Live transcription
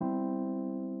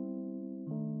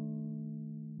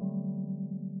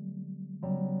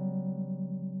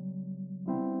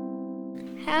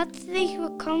Herzlich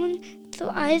willkommen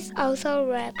zu Alles außer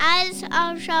Rap. Alles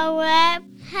außer Rap.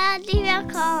 Herzlich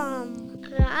willkommen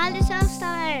für Alles außer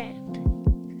Rap.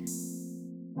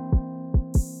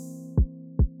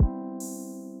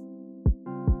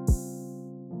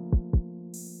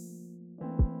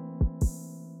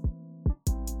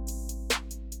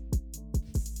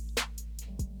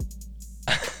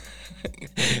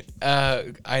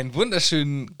 Einen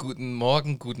wunderschönen guten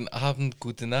Morgen, guten Abend,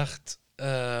 gute Nacht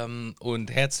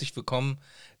und herzlich willkommen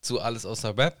zu Alles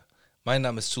außer Rap. Mein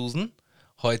Name ist Susan.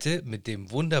 Heute mit dem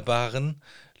wunderbaren,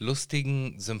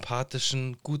 lustigen,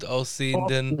 sympathischen, gut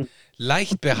aussehenden,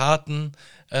 leicht behaarten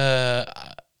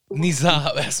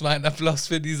Nizar. Erstmal einen Applaus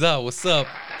für Nizar. What's up?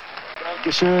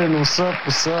 Dankeschön, what's up,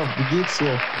 wie geht's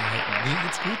dir? Mir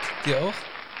geht's gut, dir auch?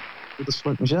 Das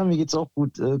freut mich, ja, mir geht's auch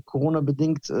gut.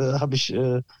 Corona-bedingt habe ich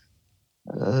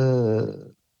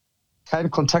keinen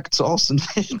Kontakt zur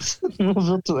Außenwelt, nur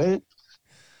virtuell.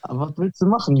 Aber was willst du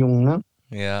machen, Junge, ne?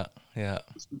 Ja. Äh,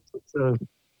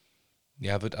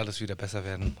 Ja, wird alles wieder besser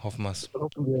werden. Hoffen wir's.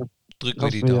 hoffen wir. Drück mir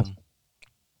die Hoffen wir. Daumen.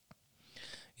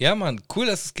 Ja, Mann, cool,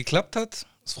 dass es geklappt hat.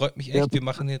 Es freut mich echt. Ja. Wir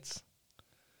machen jetzt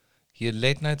hier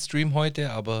Late-Night-Stream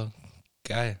heute, aber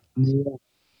geil. Ja.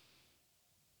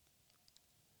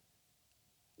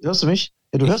 Hörst du mich?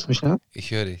 Ja, du hörst mich, ne?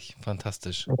 Ich höre dich.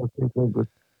 Fantastisch. Ja, okay, sehr gut.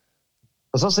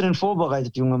 Was hast du denn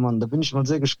vorbereitet, junger Mann? Da bin ich mal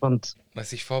sehr gespannt.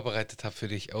 Was ich vorbereitet habe für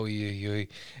dich. Oh je.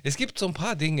 Es gibt so ein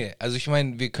paar Dinge. Also ich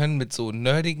meine, wir können mit so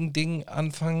nerdigen Dingen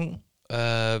anfangen.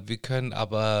 Wir können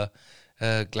aber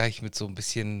gleich mit so ein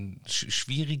bisschen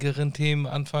schwierigeren Themen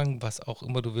anfangen. Was auch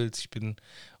immer du willst. Ich bin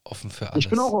offen für alles. Ich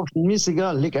bin auch offen, mir ist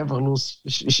egal, leg einfach los.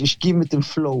 Ich gehe mit dem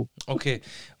Flow. Okay,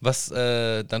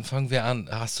 dann fangen wir an.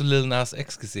 Hast du Lil Nas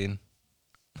X gesehen?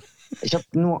 Ich habe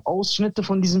nur Ausschnitte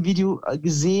von diesem Video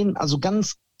gesehen, also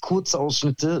ganz kurze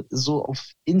Ausschnitte, so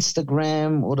auf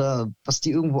Instagram oder was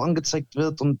dir irgendwo angezeigt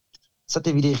wird. Und es hat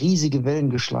ja wieder riesige Wellen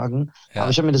geschlagen. Ja.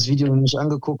 Aber ich habe mir das Video noch nicht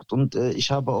angeguckt und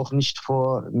ich habe auch nicht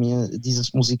vor, mir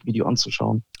dieses Musikvideo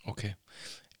anzuschauen. Okay.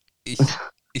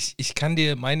 Ich kann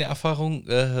dir meine Erfahrung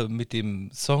mit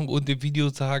dem Song und dem Video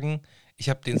sagen. Ich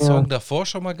habe den Song davor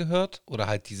schon mal gehört oder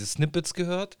halt diese Snippets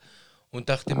gehört und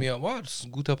dachte mir, wow, das ist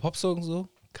ein guter Popsong so.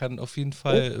 Kann auf jeden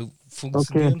Fall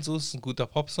funktionieren, so ist ein guter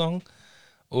Popsong.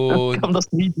 Und Kam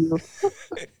das Video.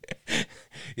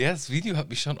 ja, das Video hat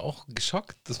mich schon auch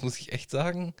geschockt, das muss ich echt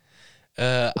sagen.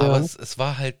 Aber es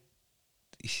war halt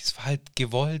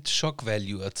gewollt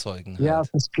Shock-Value erzeugen. Halt. Ja, das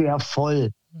ist ja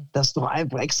voll. Das ist doch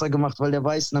einfach extra gemacht, weil der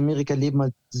weiß, in Amerika leben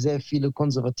halt sehr viele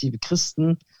konservative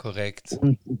Christen. Korrekt.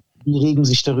 Und die regen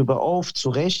sich darüber auf, zu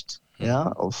Recht,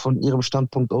 ja, auch von ihrem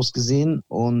Standpunkt aus gesehen.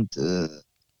 Und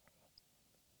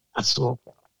also,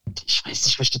 ich weiß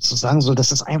nicht, was ich dazu sagen soll.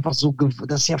 Das ist einfach so,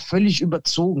 das ist ja völlig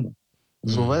überzogen.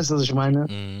 So, weißt du, was ich meine?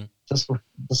 Mhm. Das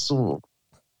so,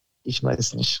 ich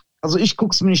weiß nicht. Also ich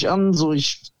guck's mir nicht an, so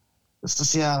das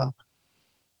ist ja,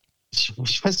 ich weiß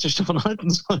nicht, was ich davon halten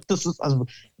soll. Also,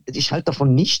 ich halte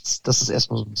davon nichts, das ist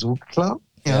erstmal so klar.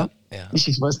 Ja. Ich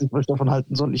weiß nicht, was ich davon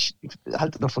halten soll. Ich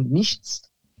halte davon nichts,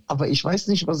 aber ich weiß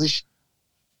nicht, was ich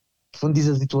von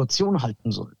dieser Situation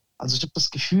halten soll. Also ich habe das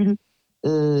Gefühl,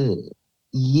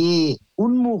 je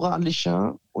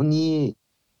unmoralischer und je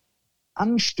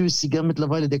anstößiger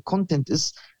mittlerweile der Content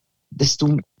ist,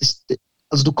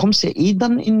 also du kommst ja eh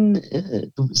dann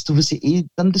du wirst ja eh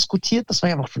dann diskutiert, das war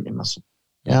ja auch schon immer so.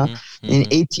 Ja, in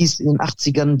den 80s, in den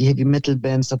 80ern, die Heavy Metal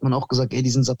Bands, hat man auch gesagt, ey, die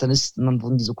sind Satanisten, dann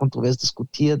wurden die so kontrovers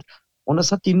diskutiert. Und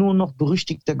das hat die nur noch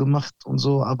berüchtigter gemacht und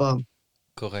so, aber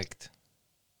korrekt.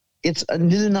 Jetzt an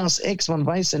Lil Nas X, man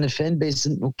weiß, seine Fanbase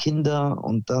sind nur Kinder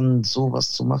und dann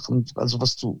sowas zu machen, also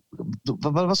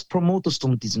was promotest du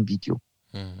mit diesem Video?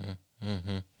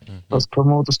 Was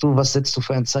promotest du, was setzt du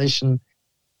für ein Zeichen?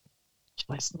 Ich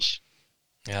weiß nicht.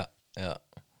 Ja.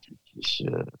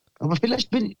 Aber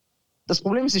das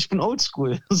Problem ist, ich bin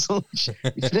oldschool. So,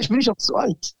 vielleicht bin ich auch zu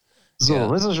alt. So,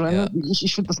 weißt du, was ich meine?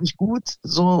 Ich finde das nicht gut.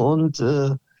 So, und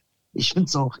ich finde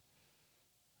es auch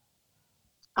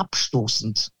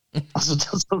abstoßend. Also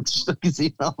das, was ich da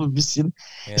gesehen habe, ein bisschen,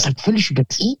 ist halt völlig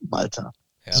übertrieben, Alter.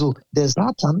 Ja. So, der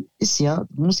Satan ist ja,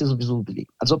 du musst ja sowieso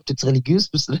belegen, also ob du jetzt religiös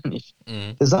bist oder nicht.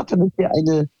 Der Satan ist ja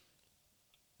eine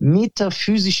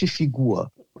metaphysische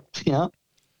Figur. Ja?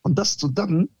 Und dass du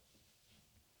dann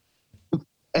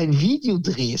ein Video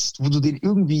drehst, wo du den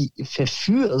irgendwie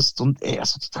verführst und er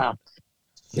ist total.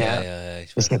 Ich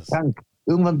weiß ist ja krank.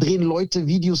 Irgendwann drehen Leute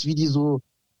Videos, wie die so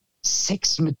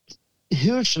Sex mit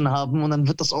Hirschen haben und dann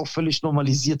wird das auch völlig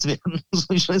normalisiert werden.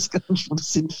 Ich weiß gar nicht, wo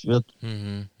das hinführt.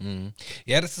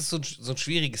 Ja, das ist so ein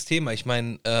schwieriges Thema. Ich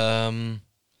meine,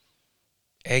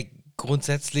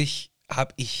 grundsätzlich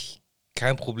habe ich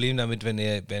kein Problem damit, wenn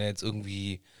er jetzt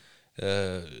irgendwie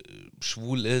äh,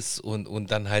 schwul ist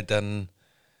und dann halt dann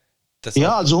das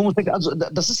Ja, auch. also homosexuell, also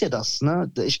das ist ja das,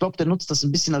 ne? Ich glaube, der nutzt das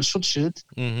ein bisschen als Schutzschild.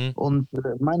 Mhm. Und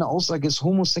meine Aussage ist,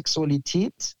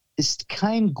 Homosexualität ist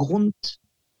kein Grund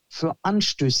für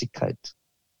Anstößigkeit,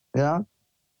 ja,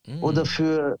 oder Mhm.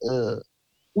 für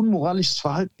unmoralisches Ich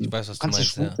Verhalten. weiß, Du was du kannst ja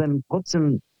meinst, schwul ja. sein,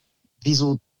 trotzdem wie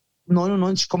so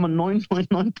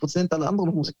 99,999% aller anderen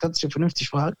Homosexuellen kannst dich ja vernünftig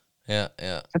verhalten. Ja,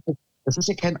 ja. Das ist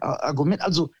ja kein Argument.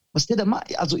 Also, was der da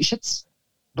macht, also ich schätze,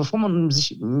 bevor man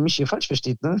mich hier falsch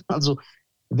versteht, ne? Also,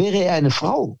 wäre er eine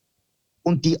Frau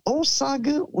und die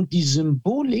Aussage und die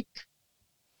Symbolik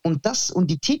und das und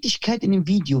die Tätigkeit in dem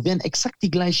Video wären exakt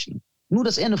die gleichen. Nur,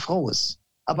 dass er eine Frau ist.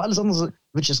 Aber alles andere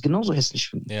würde ich das genauso hässlich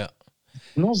finden. Ja.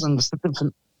 Genau sagen, was ist das denn für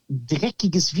ein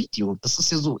dreckiges Video? Das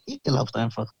ist ja so ekelhaft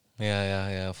einfach. Ja, ja,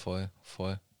 ja, voll,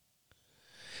 voll.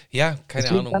 Ja, keine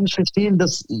Deswegen kann Ahnung. ich verstehen,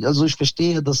 also ich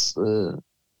verstehe,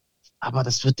 aber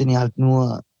das wird den ja halt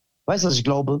nur, weißt du, was ich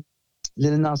glaube?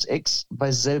 Lil Nas X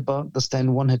weiß selber, dass der ein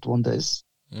One-Hit-Wonder ist.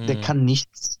 Der Mhm. kann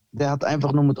nichts. Der hat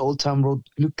einfach nur mit Old Town Road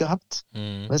Glück gehabt.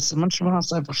 Mhm. Weißt du, manchmal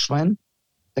hast du einfach Schwein.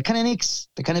 Der kann ja nichts.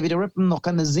 Der kann ja weder rappen, noch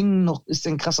kann er singen, noch ist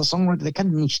er ein krasser Songwriter. Der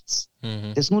kann nichts.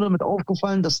 Mhm. Der ist nur damit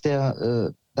aufgefallen,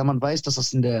 da man weiß, dass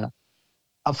das in der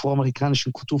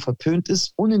afroamerikanischen Kultur verpönt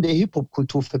ist und in der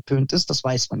Hip-Hop-Kultur verpönt ist, das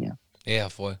weiß man ja. Ja,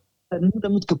 voll. Er hat nur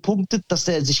damit gepunktet, dass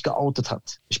er sich geoutet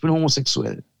hat. Ich bin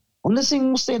homosexuell. Und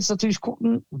deswegen muss er jetzt natürlich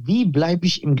gucken, wie bleibe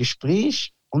ich im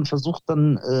Gespräch und versucht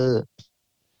dann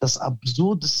das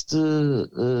Absurdeste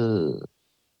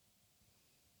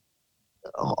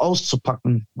auch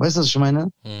auszupacken. Weißt du, was ich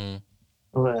meine? Mhm.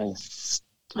 Aber,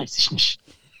 weiß ich nicht.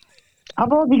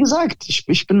 Aber wie gesagt,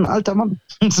 ich bin ein alter Mann.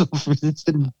 So,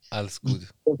 Alles gut.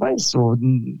 wer weiß so.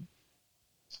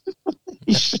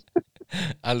 Ich,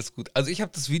 Alles gut. Also ich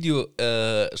habe das Video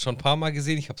schon ein paar Mal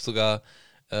gesehen. Ich habe sogar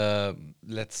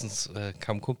letztens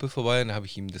kam ein Kumpel vorbei und da habe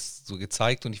ich ihm das so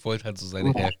gezeigt und ich wollte halt so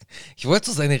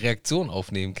seine Reaktion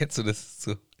aufnehmen. Kennst du das?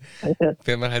 So,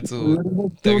 wenn man halt so,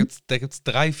 da gibt's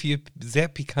 3, 4 sehr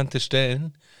pikante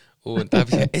Stellen und da habe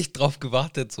ich ja echt drauf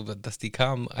gewartet, so, dass die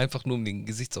kamen, einfach nur um den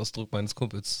Gesichtsausdruck meines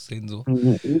Kumpels zu sehen. So.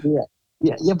 ja,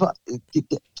 ja, aber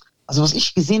also was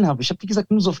ich gesehen habe, ich habe wie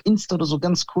gesagt nur so auf Insta oder so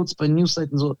ganz kurz bei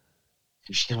Newsseiten so,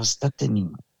 ich dachte, was ist das denn?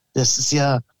 Junge? Das ist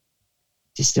ja,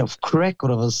 die ist ja auf Crack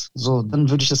oder was? So, dann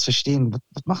würde ich das verstehen.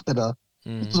 Was macht er da?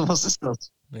 Mhm. So, was ist das?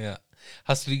 Ja.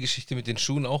 Hast du die Geschichte mit den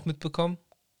Schuhen auch mitbekommen?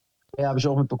 Ja, habe ich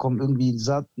auch mitbekommen. Irgendwie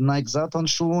Nike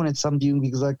Satan-Schuhe und jetzt haben die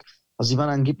irgendwie gesagt, also die waren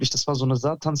angeblich, das war so eine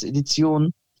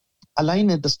Satans-Edition.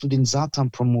 Alleine, dass du den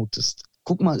Satan promotest.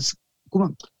 Guck mal, es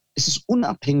ist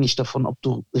unabhängig davon, ob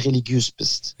du religiös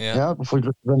bist. Ja. Ja, bevor ich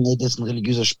sagen, nee, der ist ein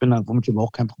religiöser Spinner, womit ich aber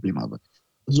auch kein Problem habe.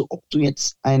 Also, ob du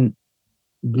jetzt ein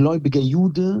gläubiger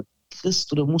Jude,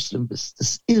 Christ oder Muslim bist,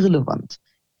 das ist irrelevant.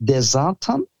 Der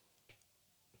Satan,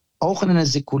 auch in einer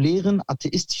säkulären,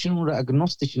 atheistischen oder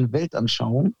agnostischen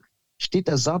Weltanschauung, steht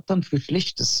der Satan für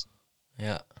Schlechtes,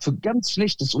 Ja. für ganz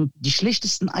Schlechtes und die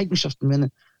schlechtesten Eigenschaften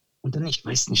werden. Und dann, ich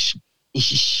weiß nicht,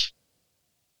 ich,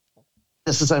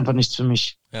 das ist einfach nichts für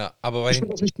mich. Ja, aber Ich will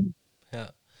das nicht.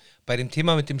 ja, bei dem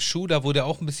Thema mit dem Schuh, da wurde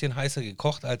auch ein bisschen heißer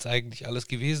gekocht, als eigentlich alles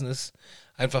gewesen ist.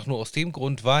 Einfach nur aus dem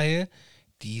Grund, weil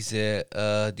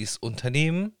dieses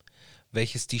Unternehmen,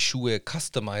 welches die Schuhe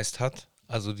customized hat,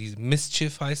 also die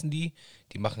Mischief heißen die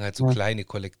machen halt so Ja, kleine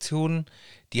Kollektionen.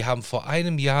 Die haben vor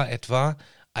einem Jahr etwa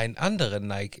einen anderen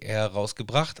Nike Air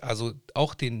rausgebracht, also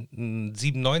auch den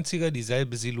 97er,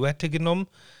 dieselbe Silhouette genommen,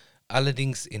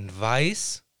 allerdings in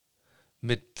weiß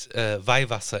mit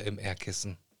Weihwasser im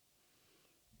Airkissen.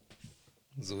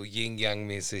 So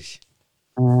Yin-Yang-mäßig.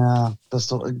 ja, das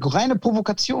ist doch reine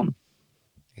Provokation.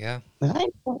 Ja,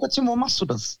 Reine Provokation, warum machst du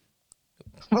das?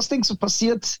 Was denkst du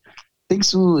passiert?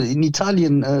 Denkst du, in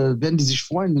Italien werden die sich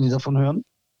freuen, wenn die davon hören?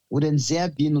 Oder in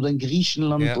Serbien oder in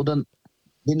Griechenland ja, oder in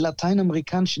den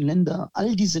lateinamerikanischen Ländern,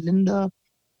 all diese Länder,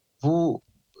 wo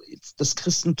jetzt das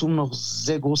Christentum noch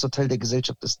sehr großer Teil der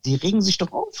Gesellschaft ist, die regen sich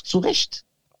doch auf, zu Recht.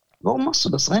 Warum machst du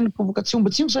das? Reine Provokation,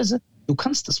 beziehungsweise du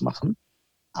kannst das machen,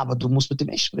 aber du musst mit dem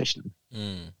Echten rechnen.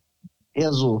 mm,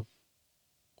 Eher so.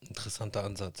 interessanter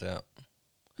Ansatz, ja.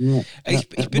 Ja, ja, Ich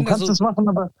du bin da kannst so, das machen,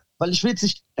 aber weil ich will jetzt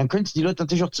nicht, dann könnten die Leute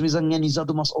natürlich auch zu mir sagen, ja, Nisa,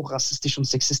 du machst auch rassistische und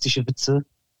sexistische Witze.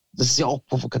 Das ist ja auch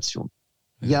Provokation.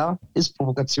 ja, Ja, ist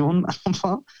Provokation,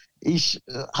 aber ich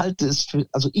halte es für,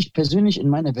 also ich persönlich in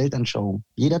meiner Weltanschauung,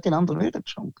 jeder hat eine andere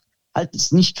Weltanschauung, halte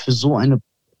es nicht für so eine,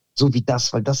 so wie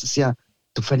das, weil das ist ja,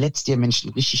 du verletzt ja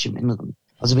Menschen richtig im Inneren.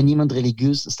 Also wenn jemand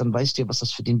religiös ist, dann weißt du ja, was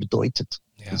das für den bedeutet.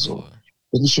 ja, So, voll.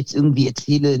 wenn ich jetzt irgendwie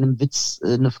erzähle in einem Witz,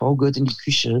 eine Frau gehört in die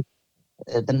Küche,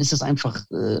 dann ist das einfach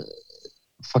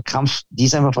verkrampft, die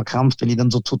ist einfach verkrampft, wenn die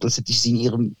dann so tut, als hätte ich sie in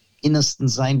ihrem innersten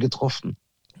Sein getroffen.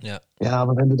 Ja. Ja,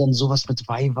 aber wenn du dann sowas mit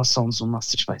Weihwasser und so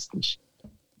machst, ich weiß nicht.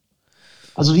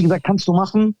 Also wie gesagt, kannst du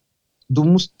machen. Du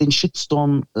musst den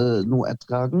Shitstorm nur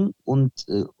ertragen und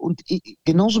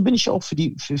genauso bin ich auch für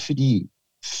die,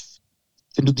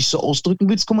 wenn du dich so ausdrücken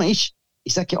willst, guck mal, ich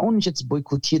sag ja auch nicht jetzt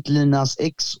boykottiert Lil Nas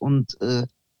X und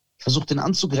versuche den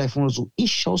anzugreifen oder so.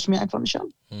 Ich schaue es mir einfach nicht an.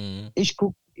 Mhm.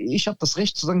 Ich habe das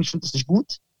Recht zu sagen, ich finde das nicht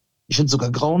gut. Ich finde es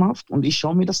sogar grauenhaft und ich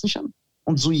schaue mir das nicht an.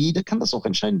 Und so jeder kann das auch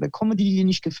entscheiden, wer Comedy dir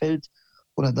nicht gefällt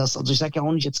oder das. Also ich sage ja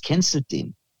auch nicht, jetzt cancelt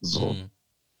den. So. Mhm.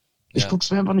 Ich Ja, gucke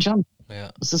es mir einfach nicht an.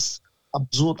 ja, Es ist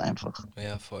absurd einfach.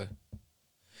 ja, voll.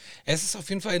 Es ist auf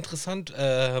jeden Fall interessant,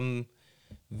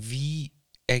 wie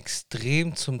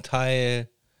extrem zum Teil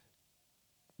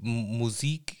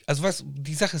Musik, also was,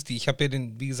 die Sache ist die, ich habe ja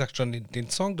wie gesagt, schon den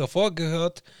Song davor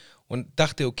gehört und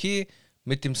dachte, okay,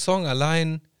 mit dem Song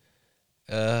allein,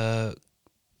 äh,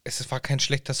 es war kein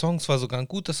schlechter Song, es war sogar ein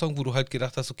guter Song, wo du halt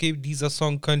gedacht hast, okay, dieser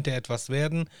Song könnte etwas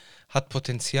werden, hat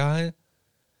Potenzial,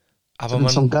 Ich aber habe den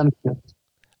Song gar nicht gehört.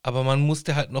 man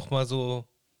musste halt nochmal so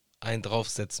einen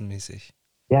draufsetzen mäßig.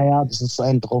 Ja, ja, das ist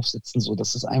ein Draufsitzen so.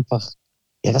 Das ist einfach,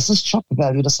 ja, das ist Shock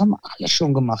Value. Das haben alle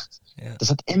schon gemacht. Ja, Das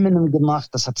hat Eminem gemacht,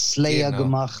 das hat Slayer genau,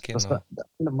 gemacht, genau.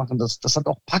 alle machen das. Das hat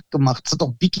auch Pac gemacht, das hat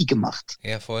auch Biggie gemacht.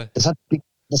 Ja, voll. Das hat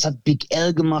Big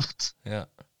L gemacht. Ja,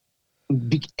 Und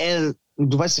Big L,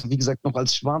 du weißt ja, wie gesagt, noch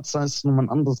als Schwarzer ist es nochmal ein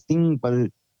anderes Ding,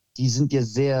 weil die sind ja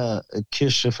sehr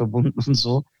Kirche verbunden und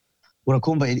so. Oder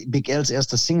guck mal, Big L's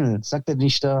erster Single, sagt er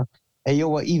nicht da, hey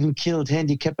yo, I even killed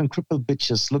handicap and crippled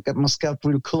bitches. Look at my scalp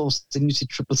real close, then you see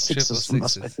triple Triple sixes und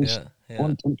was weiß Sixes, ich. ja, ja.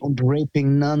 Und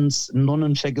raping Nuns,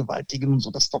 Nonnen vergewaltigen und so,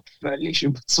 das ist doch völlig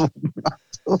überzogen.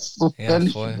 Das ist so Ja,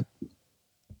 völlig voll.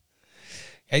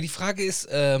 Ja, die Frage ist,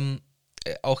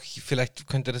 auch vielleicht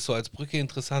könnte das so als Brücke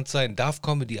interessant sein, darf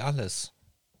Comedy alles?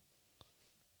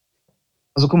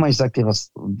 Also guck mal, ich sag dir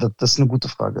was, das ist eine gute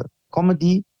Frage.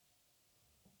 Comedy,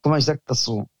 guck mal, ich sag das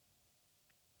so,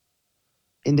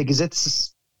 in der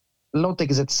laut der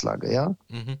Gesetzeslage, ja,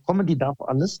 Mhm. Comedy darf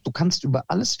alles, du kannst über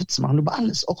alles Witz machen, über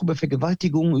alles, auch über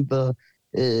Vergewaltigung,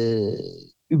 äh,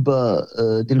 über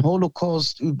den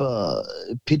Holocaust, über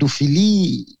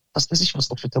Pädophilie, was weiß ich, was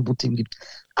noch für Tabuthemen gibt.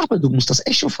 Aber du musst das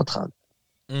Echo vertragen.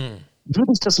 Mhm.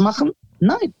 Würde ich das machen?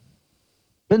 Nein.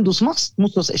 Wenn du es machst,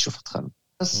 musst du das Echo vertragen.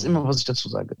 Das ist immer, Mhm. was ich dazu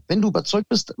sage. Wenn du überzeugt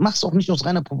bist, mach's auch nicht aus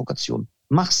reiner Provokation.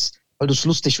 Mach's, weil du es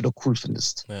lustig oder cool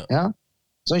findest. Ja, Ja?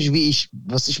 Solche wie ich,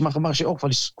 was ich mache, mache ich auch,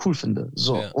 weil ich es cool finde.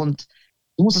 So. ja. Und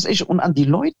du musst das Echo, und an die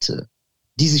Leute,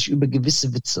 die sich über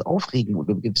gewisse Witze aufregen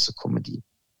oder über gewisse Comedy,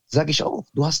 sage ich auch,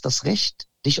 du hast das Recht,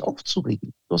 dich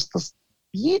aufzuregen. Du hast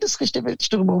jedes Recht der Welt, dich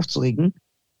darüber aufzuregen.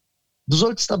 Du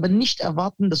sollst aber nicht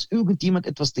erwarten, dass irgendjemand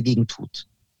etwas dagegen tut.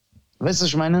 Weißt du, was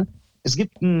ich meine? Es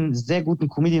gibt einen sehr guten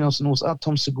Comedian aus den USA,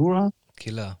 Tom Segura,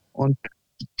 Killer. und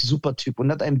super Typ.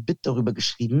 Und er hat ein Bit darüber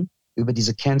geschrieben, über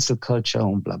diese Cancel Culture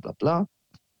und bla bla bla.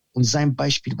 Und sein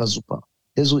Beispiel war super.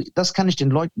 Das kann ich den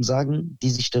Leuten sagen, die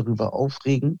sich darüber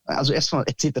aufregen. Also erstmal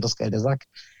erzählt er das geil. Der sagt,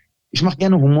 ich mache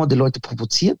gerne Humor, der Leute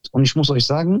provoziert. Und ich muss euch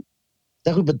sagen,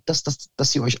 darüber,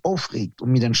 dass ihr euch aufregt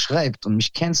und mir dann schreibt und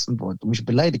mich canceln wollt und mich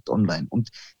beleidigt online und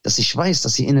dass ich weiß,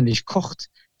 dass ihr innerlich kocht,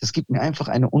 das gibt mir einfach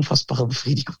eine unfassbare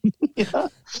Befriedigung. Ja?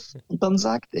 Und dann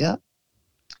sagt er,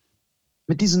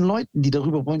 mit diesen Leuten, die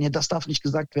darüber wollen, ja, das darf nicht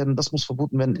gesagt werden, das muss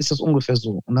verboten werden, ist das ungefähr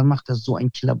so. Und dann macht er so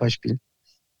ein Killerbeispiel.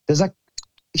 Der sagt,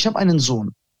 ich habe einen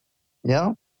Sohn,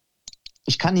 ja,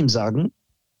 ich kann ihm sagen,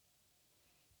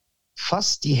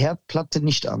 fass die Herdplatte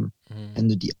nicht an. Mhm. Wenn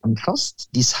du die anfasst,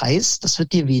 die ist heiß, das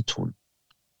wird dir wehtun.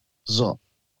 So.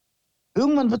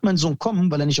 Irgendwann wird mein Sohn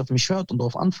kommen, weil er nicht auf mich hört und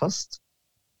darauf anfasst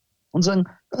und sagen,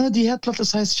 die Herdplatte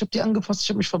ist heiß, ich habe die angefasst, ich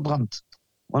habe mich verbrannt.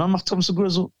 Und dann macht Tom Segura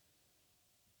so,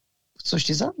 was soll ich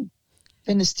dir sagen?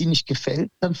 Wenn es dir nicht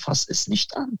gefällt, dann fass es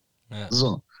nicht an. Ja,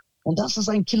 So. Und das ist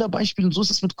ein Killerbeispiel und so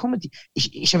ist es mit Comedy.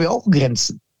 Ich habe ja auch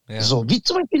Grenzen. ja. So, wie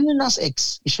zum Beispiel Lil Nas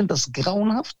X. Ich finde das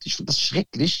grauenhaft, ich finde das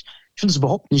schrecklich, ich finde es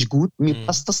überhaupt nicht gut, mir Mhm.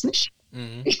 passt das nicht.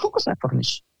 Mhm. Ich gucke es einfach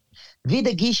nicht.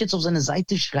 Weder gehe ich jetzt auf seine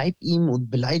Seite, schreibe ihm und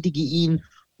beleidige ihn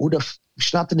oder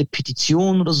starte eine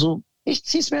Petition oder so. Ich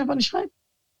ziehe es mir einfach nicht rein.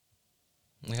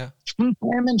 Ja. Ich bin ein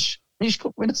freier Mensch. Ich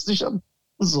gucke mir das nicht an.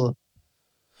 So.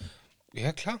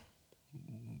 Ja, klar.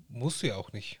 Musst du ja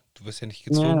auch nicht. Du wirst ja nicht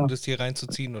Ja, gezwungen, ja, das hier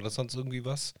reinzuziehen oder sonst irgendwie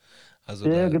was. Also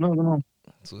ja, genau, genau.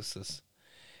 so ist es.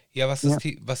 Ja, Ja.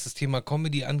 was das Thema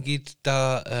Comedy angeht,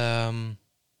 da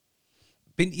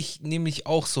bin ich nämlich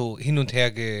auch so hin und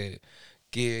her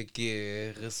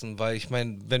gerissen, weil ich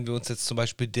meine, wenn wir uns jetzt zum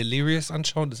Beispiel Delirious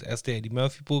anschauen, das erste Eddie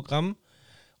Murphy-Programm,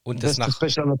 und das Beste nach,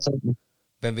 Special aller Zeiten.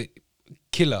 wenn wir,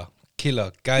 Killer, Killer,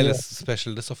 Ja. geiles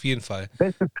Special, das auf jeden Fall.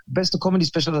 Beste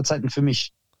Comedy-Special der Zeiten für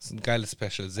mich. Das ist ein geiles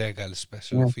Special, sehr geiles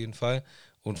Special Ja, auf jeden Fall.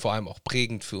 Und vor allem auch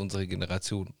prägend für unsere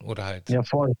Generation. Oder halt, ja,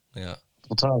 voll. ja,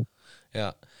 Total.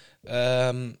 ja.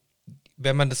 Ähm,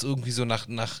 wenn man das irgendwie so nach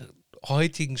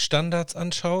heutigen Standards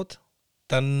anschaut,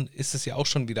 dann ist es ja auch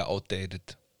schon wieder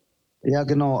outdated. Ja,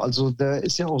 genau. Also da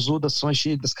ist ja auch so, dass zum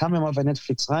Beispiel, das kam ja mal bei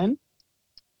Netflix rein,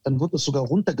 dann wurde es sogar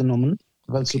runtergenommen,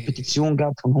 weil es so Okay. Petitionen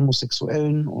gab von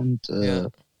Homosexuellen und Ja.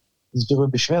 die sich darüber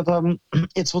beschwert haben.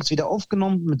 Jetzt wurde es wieder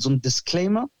aufgenommen mit so einem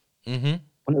Disclaimer. Mhm.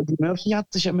 Und Eddie Murphy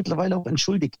hat sich ja mittlerweile auch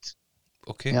entschuldigt,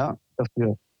 Okay. ja,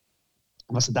 dafür,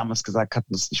 was er damals gesagt hat,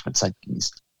 das ist nicht mehr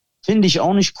zeitgemäß. Finde ich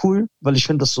auch nicht cool, weil ich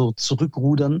finde das so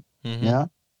zurückrudern, Mhm. ja.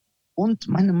 Und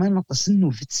meine Meinung nach, das sind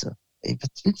nur Witze. Ey, was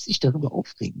willst du dich darüber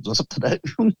aufregen? So, als ob er da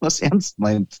irgendwas ernst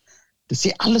meint. Das ist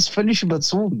ja alles völlig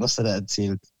überzogen, was er da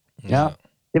erzählt. Ja. Ja.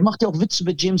 Der macht ja auch Witze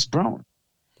über James Brown.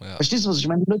 Ja. Verstehst du, was ich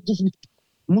meine? Die Leute dürfen,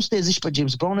 musste er sich bei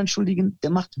James Brown entschuldigen? Der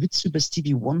macht Witze über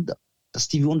Stevie Wonder, dass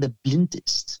Stevie Wonder blind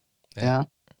ist. Ja.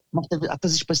 Ja. Hat er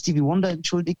sich bei Stevie Wonder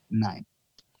entschuldigt? Nein.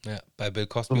 Ja. Bei Bill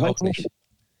Cosby So, auch weißt du, nicht.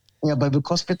 ja, bei Bill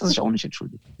Cosby hat er sich auch nicht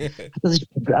entschuldigt.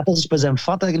 Hat er sich bei seinem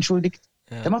Vater entschuldigt?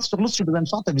 Ja. Der macht sich doch lustig über seinen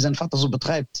Vater, wie sein Vater so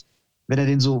betreibt. Wenn er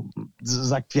den so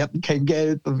sagt, wir hatten kein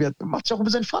Geld und macht sich auch über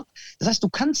seinen Vater. Das heißt, du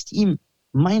kannst ihm,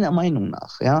 meiner Meinung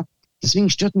nach, ja, deswegen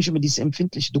stört mich immer dieses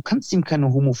Empfindliche, du kannst ihm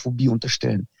keine Homophobie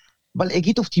unterstellen. Weil er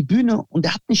geht auf die Bühne und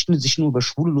er hat nicht sich nur über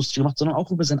Schwule lustig gemacht, sondern auch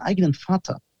über seinen eigenen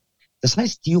Vater. Das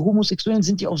heißt, die Homosexuellen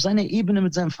sind ja auf seiner Ebene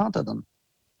mit seinem Vater dann.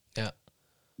 Ja.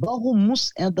 Warum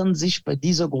muss er dann sich bei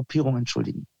dieser Gruppierung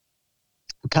entschuldigen?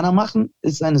 Kann er machen,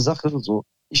 ist eine Sache so.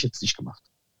 Ich hätte es nicht gemacht.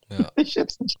 Ja. Ich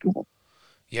hätte es nicht gemacht.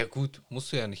 Ja, gut,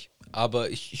 musst du ja nicht. Aber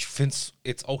ich finde es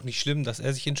jetzt auch nicht schlimm, dass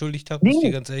er sich entschuldigt hat, muss ich dir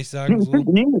Nee, ganz ehrlich nee, sagen.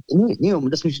 So.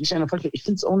 das mich nicht einer falsch. Ich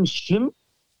finde es auch nicht schlimm.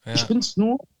 Ich Ja. finde es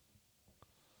nur,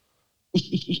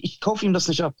 ich kaufe ihm das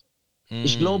nicht ab.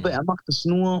 Ich glaube, Mm, er macht es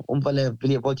nur, weil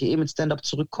er wollte ja mit Stand-up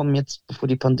zurückkommen, jetzt, bevor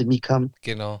die Pandemie kam.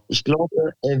 genau. Ich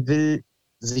glaube, er will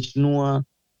nur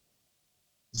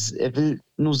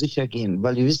sicher gehen,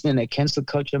 weil wir wissen ja in der Cancel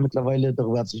Culture mittlerweile,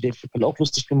 darüber hat sich Dave Chappelle auch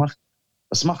lustig gemacht.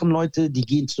 Was machen Leute, die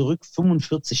gehen zurück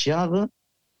 45 Jahre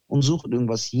und suchen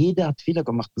irgendwas. Jeder hat Fehler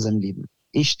gemacht in seinem Leben.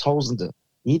 Ich Tausende.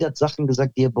 Jeder hat Sachen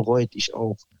gesagt, die er bereut, ich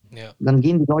auch. Ja. Und dann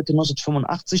gehen die Leute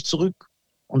 1985 zurück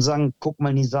und sagen, guck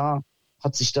mal, Nizar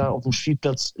hat sich da auf dem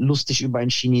Spielplatz lustig über einen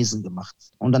Chinesen gemacht.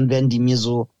 Und dann werden die mir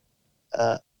so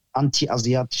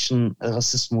anti-asiatischen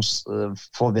Rassismus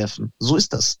vorwerfen. So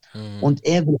ist das. Mhm. Und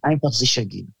er will einfach sicher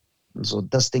gehen. So,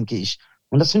 das denke ich.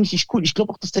 Und das finde ich nicht cool. Ich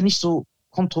glaube auch, dass der nicht so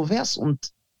kontrovers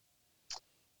und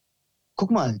guck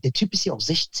mal, der Typ ist ja auch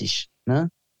 60, ne?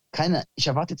 Ich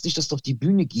erwarte jetzt nicht, dass er auf die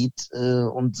Bühne geht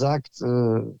und sagt,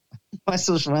 weißt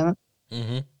du, was ich meine?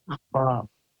 Mhm. Aber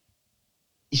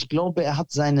ich glaube, er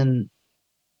hat seine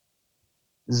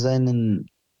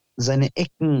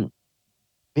Ecken,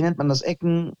 wie nennt man das,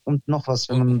 Ecken und noch was,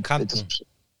 wenn Und man Kanten.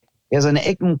 seine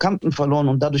Ecken und Kanten verloren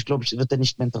und dadurch, glaube ich, wird er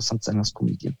nicht mehr interessant sein als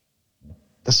Comedian.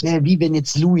 Das wäre wie wenn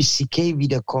jetzt Louis C.K.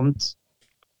 wiederkommt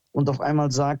und auf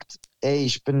einmal sagt, ey,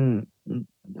 ich habe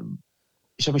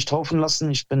mich taufen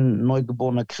lassen, ich bin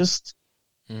neugeborener Christ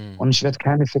Mhm. und ich werde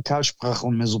keine Fäkalsprache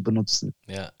mehr so benutzen.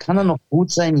 Ja. Kann er Ja. noch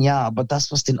gut sein? Ja, aber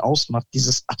das, was den ausmacht,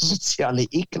 dieses asoziale,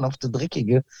 ekelhafte,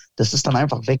 dreckige, das ist dann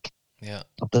einfach weg. Ja.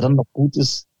 Ob der dann noch gut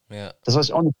ist, Ja. das weiß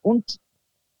ich auch nicht. Und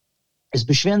es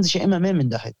beschweren sich ja immer mehr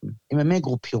Minderheiten, immer mehr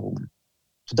Gruppierungen.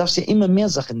 Du darfst ja immer mehr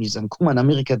Sachen nicht sagen. Guck mal, in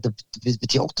Amerika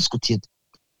wird ja auch diskutiert,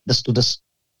 dass du das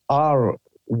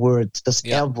R-Word, das Ja.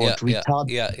 Ja. R-Wort, Ja. Retard,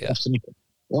 Ja. Ja. darfst du nicht.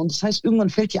 Ja, und das heißt, irgendwann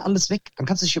fällt dir alles weg. Dann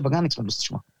kannst du dich über gar nichts mehr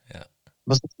lustig machen. Ja.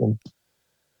 Was ist denn?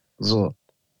 So.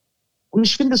 Und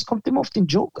ich finde, es kommt immer auf den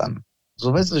Joke an.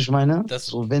 So, weißt du, was ich meine?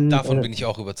 So, Davon bin ich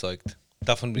auch überzeugt.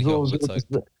 Davon bin ich auch überzeugt.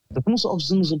 das muss auf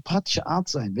so eine sympathische Art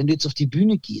sein. Wenn du jetzt auf die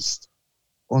Bühne gehst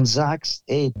und sagst,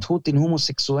 ey, tot den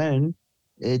Homosexuellen,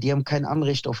 die haben kein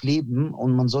Anrecht auf Leben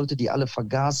und man sollte die alle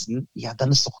vergasen, ja,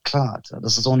 dann ist doch klar, Alter.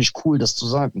 Das ist auch nicht cool, das zu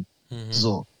sagen. Mhm.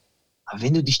 So. Aber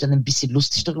wenn du dich dann ein bisschen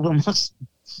lustig darüber machst,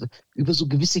 über so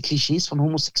gewisse Klischees von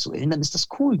Homosexuellen, dann ist das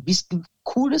cool. Wie es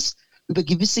cool ist, über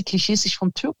gewisse Klischees sich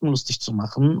von Türken lustig zu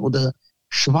machen oder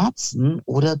Schwarzen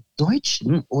oder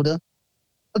Deutschen oder.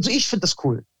 Also ich finde das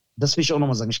cool. Das will ich auch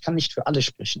nochmal sagen. Ich kann nicht für alle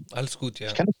sprechen. Alles gut, ja.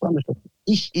 Ich kann nicht für alle sprechen.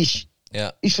 Ich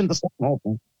Ja. finde das auch in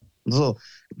Ordnung. So,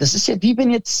 das ist ja wie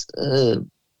wenn jetzt,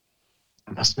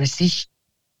 was weiß ich,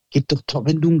 gibt doch,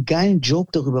 wenn du einen geilen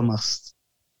Joke darüber machst,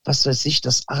 was weiß ich,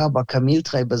 dass Araber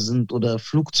Kameltreiber sind oder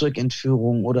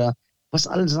Flugzeugentführung oder was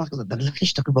alle Sachen, dann lache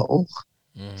ich darüber auch.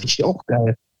 Finde Mhm. ich auch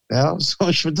geil. Ja, so,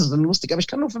 ich finde das dann lustig, aber ich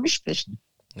kann nur für mich sprechen.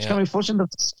 Ich kann Ja. mir vorstellen, dass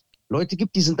es Leute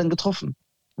gibt, die sind dann getroffen.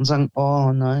 und sagen,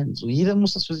 oh nein, so jeder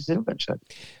muss das für sich selber entscheiden.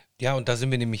 Ja, und da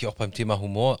sind wir nämlich auch beim Thema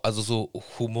Humor. Also so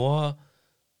Humor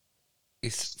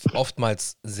ist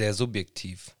oftmals sehr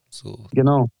subjektiv. So,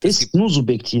 Genau. es Ist gibt, nur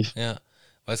subjektiv. ja,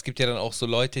 weil es gibt ja dann auch so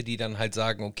Leute, die dann halt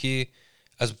sagen, okay,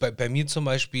 also bei mir zum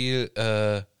Beispiel,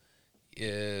 äh,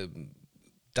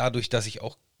 dadurch, dass ich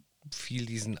auch viel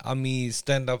diesen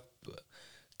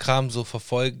Ami-Stand-Up-Kram so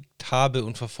verfolgt habe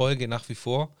und verfolge nach wie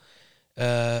vor,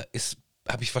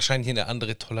 habe ich wahrscheinlich eine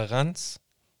andere Toleranz.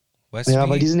 Weißt du Ja,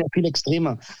 weil die wie? sind ja viel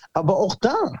extremer. Aber auch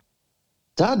da,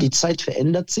 die Zeit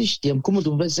verändert sich. Die haben, guck mal,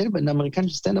 du weißt selber, in der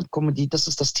amerikanischen Stand-Up-Comedy, das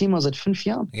ist das Thema seit 5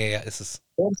 Jahren. Ja, ja, ist es.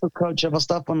 Cancel Culture, was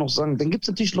darf man noch sagen? Dann gibt es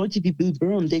natürlich Leute wie Bill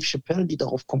Burr und Dave Chappelle, die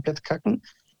darauf komplett kacken,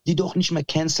 die du auch nicht mehr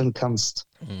canceln kannst,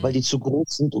 weil Mhm. die zu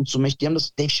groß sind und zu mächtig.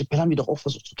 Dave Chappelle haben die doch auch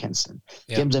versucht zu canceln.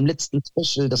 Die Ja, haben seinem letzten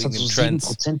Special, das hat wegen so dem sieben Trends.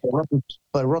 Prozent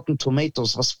bei Rotten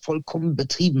Tomatoes, was vollkommen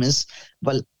betrieben ist,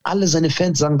 weil alle seine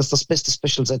Fans sagen, das ist das beste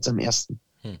Special seit seinem ersten.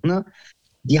 Hm. Ne?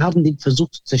 Die haben den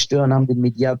versucht zu zerstören, haben den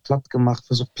medial platt gemacht,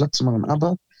 versucht platt zu machen,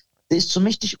 aber der ist zu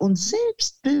mächtig und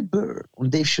selbst Bill Burr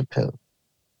und Dave Chappelle,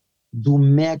 du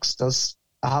merkst das,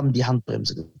 haben die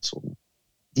Handbremse gezogen.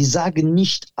 Die sagen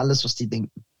nicht alles, was die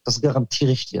denken. Das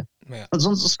garantiere ich dir. Ja. Und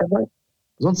sonst ist vorbei.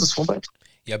 Sonst ist vorbei.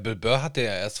 Ja, Bill Burr hatte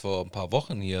ja erst vor ein paar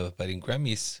Wochen hier bei den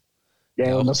Grammys Ja,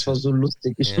 ja und auch. das war so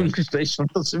lustig. Ja, Ich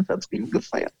fand das übertrieben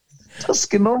gefeiert. Das ist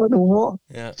genau mein Humor.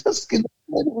 ja, Das ist genau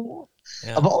mein Humor.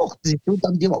 ja, Aber auch, die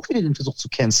haben auch wieder den Versuch zu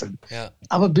canceln. ja.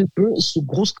 Aber Bill Burr ist so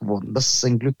groß geworden. Das ist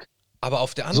sein Glück. Aber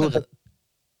auf der So, anderen,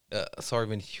 sorry,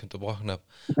 wenn ich dich unterbrochen habe,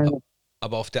 äh,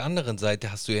 aber auf der anderen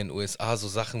Seite hast du ja in den USA so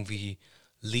Sachen wie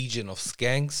Legion of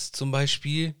Skanks zum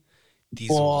Beispiel, die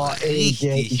so boah, ey, ich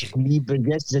richtig, liebe,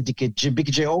 wer ist dieser dicke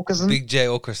Big J. Okerson? Big J.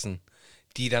 Okerson,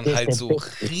 die dann Der ist halt der so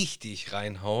Beste. richtig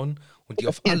reinhauen und die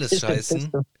auf Ja, der alles ist der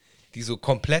scheißen, Beste. die so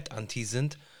komplett anti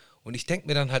sind. Und ich denke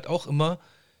mir dann halt auch immer,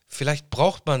 vielleicht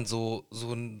braucht man so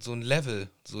ein Level,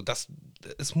 so dass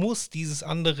es muss dieses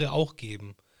andere auch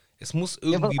geben. Es muss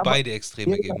Ja, irgendwie aber, beide ja,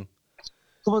 Extreme geben.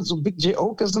 guck mal, so Big J.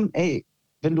 Okerson, ey,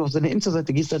 wenn du auf seine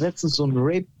Insta-Seite gehst, da hat letztens so ein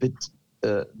Rape-Bit.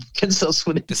 Kennst du das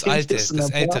von dem? Das Der Alte, ist in das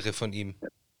der Bar, Ältere von ihm.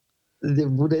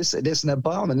 der ist in der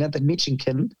Bar und dann lernt er ein Mädchen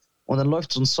kennen und dann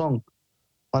läuft so ein Song. Und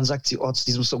dann sagt sie, oh, zu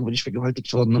diesem Song bin ich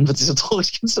vergewaltigt worden. Und dann wird sie so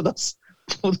traurig. Kennst du das?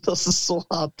 Und das ist so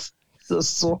hart. Das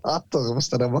ist so hart, was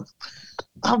der da macht.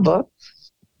 Aber,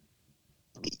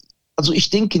 also ich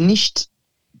denke nicht,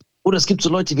 oder es gibt so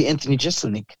Leute wie Anthony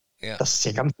Jeselnik. Ja, Das ist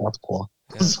ja ganz hardcore.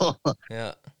 ja, So.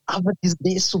 ja, Aber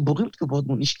der ist so berühmt geworden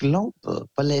und ich glaube,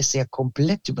 weil er ist ja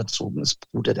komplett überzogen ist,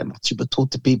 Bruder, der macht sich über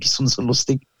tote Babys und so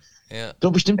lustig. ja.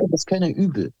 Glaube ich, nimmt das keiner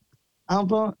übel.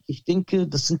 Aber ich denke,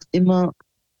 das sind immer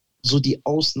so die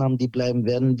Ausnahmen, die bleiben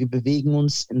werden. Wir bewegen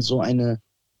uns in so eine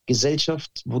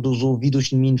Gesellschaft, wo du so wie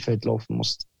durch ein Minenfeld laufen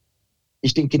musst.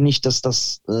 Ich denke nicht, dass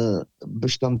das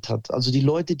Bestand hat. Also die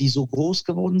Leute, die so groß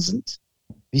geworden sind,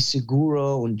 wie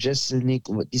Segura und Jesselnik,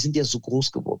 die sind ja so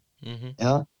groß geworden. Mhm.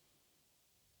 Ja,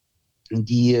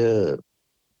 die,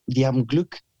 die haben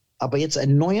Glück. Aber jetzt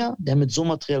ein neuer, der mit so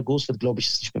Material groß wird, glaube ich,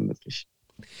 ist nicht mehr möglich.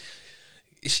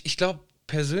 Ich glaube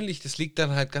persönlich, das liegt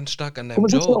dann halt ganz stark an Guck deinem mal,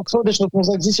 siehst du auch Joke. so, der schon mal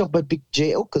sagt, siehst du auch bei Big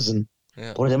J. Okerson.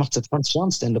 Ja, Oder der macht seit 20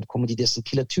 Jahren Stand-Up-Comedy, der ist ein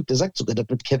killer Typ. Der sagt sogar, der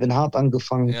hat mit Kevin Hart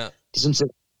angefangen. ja, Die sind so,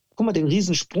 guck mal, den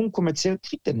Riesensprung kommerziell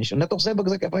kriegt er nicht. Und er hat auch selber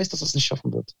gesagt, er weiß, dass er es nicht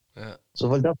schaffen wird. ja, So,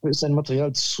 weil dafür ist sein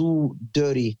Material zu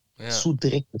dirty, ja, zu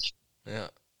dreckig. ja.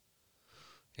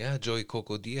 Ja, Joey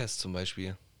Coco Diaz zum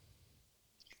Beispiel.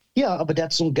 Ja, aber der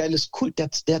hat so ein geiles Kult, der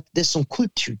ist so ein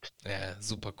Kulttyp. Ja,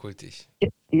 super kultig.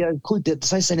 Ja, Kult,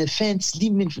 das heißt, seine Fans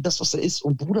lieben ihn für das, was er ist.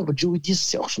 Und Bruder, aber Joey Diaz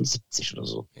ist ja auch schon 70 oder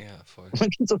so. Ja, voll. Man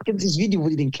kennt dieses Video, wo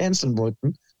die den canceln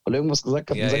wollten, weil er irgendwas gesagt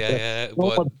hat. Und Ja, sagt ja, er, ja. no,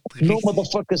 Boah, no richtig.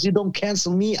 motherfuckers, you don't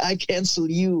cancel me, I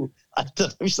cancel you. Alter, da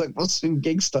hab ich gesagt, was für ein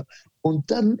Gangster. Und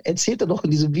dann erzählt er doch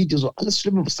in diesem Video so alles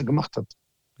Schlimme, was er gemacht hat.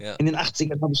 Ja, In den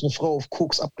 80ern habe ich eine Frau auf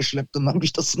Koks abgeschleppt und dann habe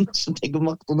ich das und der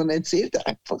gemacht. Und dann erzählt er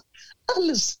einfach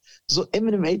alles. So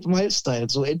Eminem 8 Mile Style.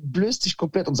 So entblößt sich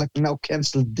komplett und sagt, now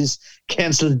cancel this,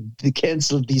 cancel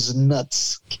these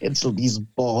nuts, cancel these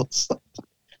boards.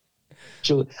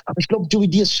 Aber ich glaube, Joey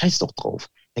Diaz scheißt doch drauf.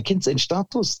 Er kennt seinen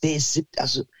Status, der ist,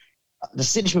 also, das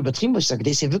ist ja nicht mehr übertrieben, was ich sage,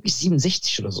 der ist ja wirklich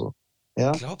 67 oder so.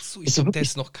 Ja, glaubst du? Ich ist ja glaube, der wirklich,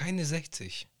 ist noch keine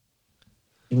 60.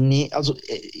 nee, also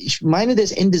ich meine, der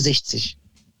ist Ende 60.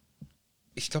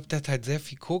 Ich glaube, der hat halt sehr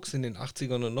viel Koks in den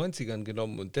 80ern und 90ern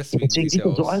genommen und Ja, deswegen deswegen sieht sieht er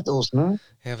er so aus. alt aus, ne?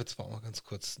 Ja, jetzt mal ganz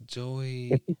kurz.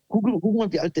 Ja, Joey Google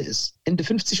mal, wie alt der ist. Ende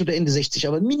 50 oder Ende 60,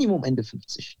 aber Minimum Ende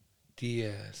 50.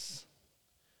 Diaz.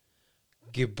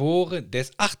 Geboren, der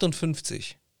ist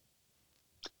 58.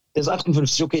 Der ist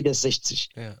 58, okay, der ist 60.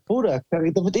 Ja. Bruder, da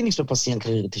wird eh nichts mehr passieren,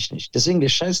 karrieretechnisch. Deswegen der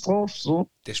Scheiß drauf, so.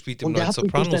 Der spielt im Und der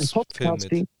neuen hat sich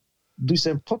Sopranos-Film mit. durch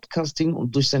sein Podcasting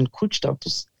und durch seinen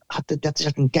Kultstatus, der hat sich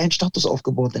halt einen geilen Status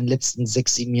aufgebaut in den letzten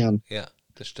 6, 7 Jahren. Ja,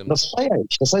 das stimmt. Das feiere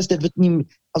ich. Das heißt, der wird nie,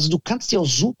 also du kannst ja auch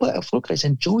super erfolgreich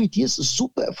sein. Joey Diaz ist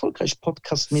super erfolgreich,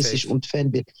 podcastmäßig Safe. und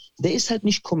Fanbild. Der ist halt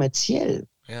nicht kommerziell.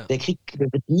 Ja. Der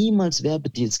wird niemals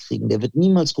Werbedeals kriegen. Der wird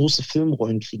niemals große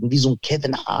Filmrollen kriegen, wie so ein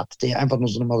Kevin Hart, der einfach nur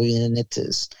so eine Marionette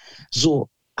ist. So.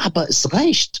 Aber es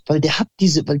reicht, weil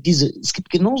es gibt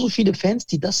genauso viele Fans,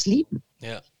 die das lieben.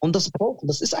 Ja. Und das brauchen.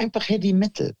 Das ist einfach Heavy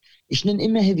Metal. Ich nenne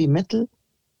immer Heavy Metal,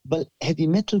 weil Heavy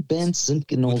Metal Bands sind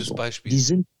genauso. Gutes Beispiel. Die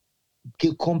sind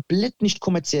komplett nicht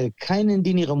kommerziell. Keine in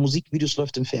denen ihrer Musikvideos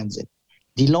läuft im Fernsehen.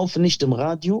 Die laufen nicht im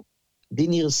Radio,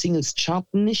 denen ihre Singles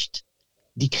charten nicht,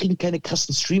 die kriegen keine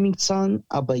krassen Streaming-Zahlen,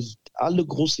 aber alle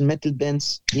großen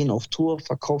Metal-Bands gehen auf Tour,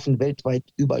 verkaufen weltweit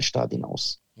überall Stadien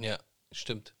aus. Ja,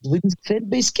 stimmt. So eine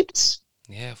Fanbase gibt's.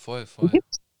 Ja, voll.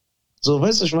 Gibt's. So,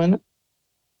 weißt du, was ich meine?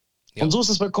 Ja. Und so ist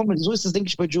es bei Comedy, so ist es, denke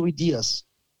ich, bei Joey Diaz.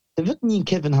 Der wird nie einen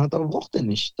Kevin Hart, aber braucht er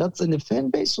nicht. Der hat seine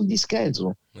Fanbase und die ist geil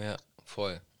so. Ja,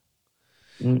 voll.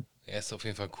 Mhm. Er ist auf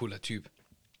jeden Fall ein cooler Typ.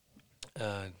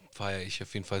 Feiere ich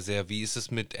auf jeden Fall sehr. Wie ist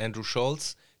es mit Andrew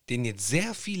Schulz, den jetzt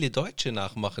sehr viele Deutsche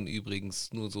nachmachen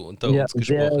übrigens, nur so unter uns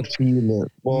gesprochen. Sehr viele.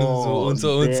 Nur so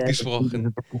unter uns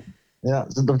gesprochen.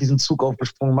 Ja, sind auf diesen Zug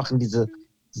aufgesprungen, machen diese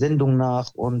Sendung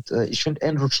nach und ich finde,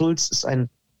 Andrew Schulz ist ein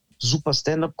super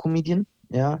Stand-Up-Comedian,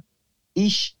 ja.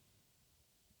 Es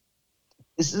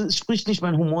spricht nicht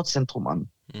mein Humorzentrum an,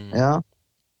 ja.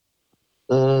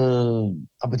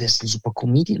 Aber der ist ein super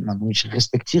Comedian, Mann. Und ich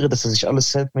respektiere, dass er sich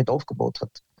alles self-made aufgebaut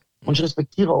hat. Und ich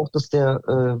respektiere auch, dass der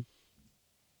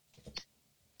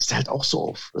halt auch so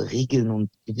auf Regeln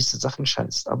und gewisse Sachen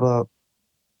scheißt. Aber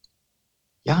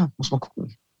ja, muss man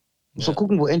gucken. Muss man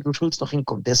gucken, wo Andrew Schulz noch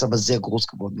hinkommt. Der ist aber sehr groß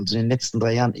geworden. Also in den letzten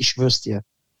 3 Jahren, ich schwör's dir,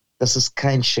 das ist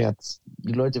kein Scherz.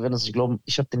 Die Leute werden das nicht glauben.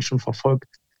 Ich habe den schon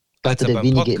verfolgt. Da hatte der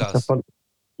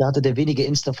weniger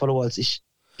Insta-Follower als ich.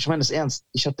 Ich meine das ernst.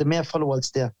 Ich hatte mehr Follower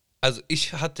als der. Also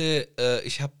ich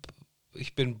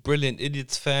bin Brilliant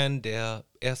Idiots Fan der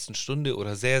ersten Stunde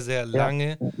oder sehr, sehr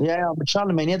lange. Ja, mit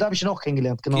Charlemagne, ja, da habe ich ihn auch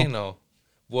kennengelernt, genau. Genau.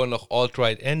 Wo er noch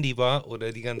Alt-Right Andy war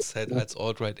oder die ganze Zeit als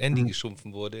Alt-Right Andy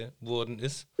geschumpfen worden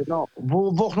ist. Genau. Wo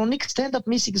auch noch nichts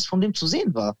Stand-Up-mäßiges von dem zu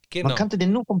sehen war. Genau. Man kannte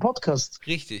den nur vom Podcast.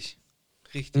 Richtig.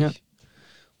 Ja.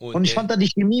 Und ich fand da die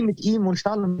Chemie mit ihm und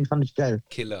Charlemagne fand ich geil.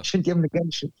 Killer. Ich finde, die haben eine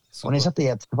geile Chemie. Und jetzt hat er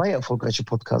ja 2 erfolgreiche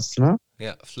Podcasts, ne?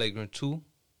 Ja, Flagrant 2.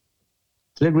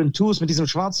 Flagrant 2 ist mit diesem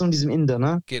Schwarzen und diesem Inder,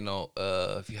 ne? Genau,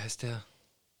 wie heißt der?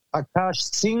 Akash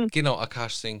Singh. Genau,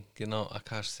 Akash Singh.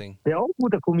 Der auch ein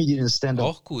guter Comedian ist, Stand-Up.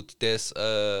 Auch gut, der ist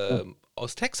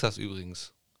aus Texas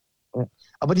übrigens. Ja.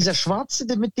 Aber dieser Schwarze,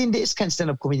 der ist kein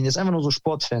Stand-Up-Comedian, der ist einfach nur so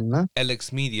Sportfan, ne?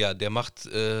 Alex Media, der macht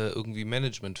irgendwie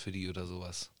Management für die oder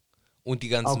sowas. Und die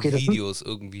ganzen Okay, Videos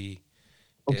irgendwie.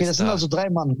 Okay, das sind also 3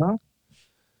 Mann, ne?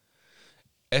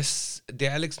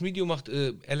 Der Alex Media macht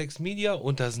Alex Media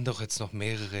und da sind doch jetzt noch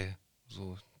mehrere.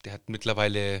 So, der hat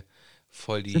mittlerweile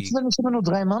voll die. Sitzen da nicht immer nur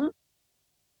 3 Mann?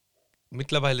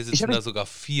 Mittlerweile sitzen da sogar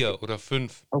 4 oder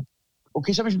 5.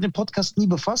 Okay, ich habe mich mit dem Podcast nie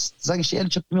befasst, sage ich dir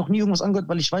ehrlich, ich habe mir auch nie irgendwas angehört,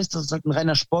 weil ich weiß, dass es halt ein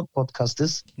reiner Sport-Podcast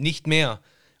ist. Nicht mehr,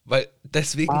 weil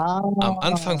deswegen, am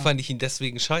Anfang fand ich ihn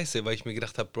deswegen scheiße, weil ich mir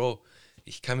gedacht habe, Bro,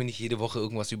 ich kann mir nicht jede Woche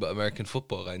irgendwas über American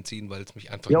Football reinziehen, weil es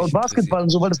mich einfach nicht interessiert. Ja, und Basketball und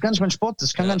so, weil das gar nicht mein Sport ist,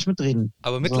 ich kann gar nicht mitreden.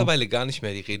 Aber mittlerweile gar nicht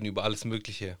mehr, die reden über alles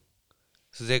Mögliche.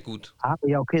 Das ist sehr gut.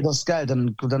 Ja, okay, das ist geil,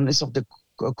 dann ist auch die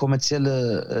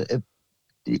kommerzielle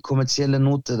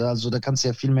Note da, also da kannst du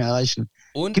ja viel mehr erreichen.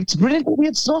 Und gibt's Brilliant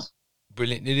jetzt noch?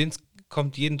 Brilliant Idiots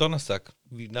kommt jeden Donnerstag,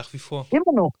 nach wie vor.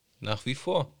 Immer noch? Nach wie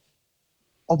vor.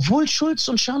 Obwohl Schulz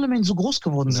und Charlemagne so groß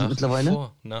geworden sind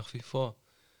mittlerweile? Nach wie vor.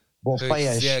 Boah,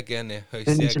 feier ich. Sehr gerne.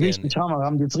 Finde ich richtig Hammer,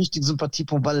 haben die jetzt richtig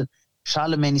Sympathiepunkt, weil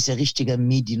Charlemagne ist ja richtiger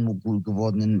Medienmogul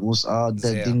geworden in den USA.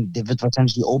 Der wird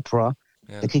wahrscheinlich die Oprah.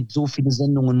 Ja. Der kriegt so viele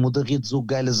Sendungen, moderiert so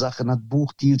geile Sachen, hat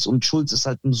Buchdeals und Schulz ist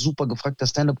halt ein super gefragter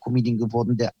Stand-Up-Comedian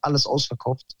geworden, der alles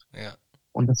ausverkauft. Ja.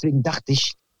 Und deswegen dachte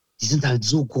ich, die sind halt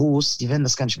so groß, die werden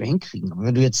das gar nicht mehr hinkriegen. Aber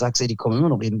wenn du jetzt sagst, ey, die kommen immer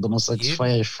noch jeden Donnerstag, das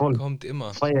feiere ich voll. Kommt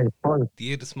immer. Feiere ich voll.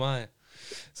 Jedes Mal.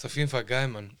 Ist auf jeden Fall geil,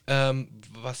 Mann.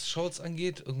 Was Schulz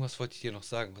angeht, irgendwas wollte ich dir noch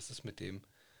sagen. Was ist mit dem?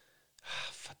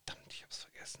 Verdammt, ich hab's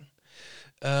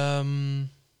vergessen.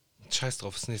 Scheiß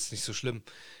drauf, ist jetzt nicht so schlimm.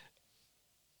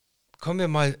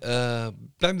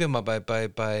 Bleiben wir mal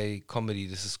bei Comedy,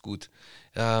 das ist gut.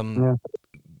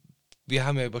 Wir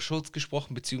haben ja über Schulz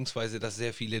gesprochen, beziehungsweise, dass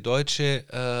sehr viele Deutsche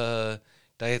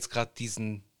da jetzt gerade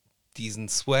diesen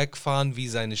Swag fahren wie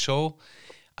seine Show.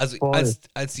 Also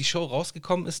als die Show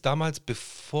rausgekommen ist, damals,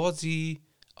 bevor sie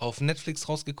auf Netflix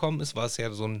rausgekommen ist, war es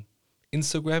ja so ein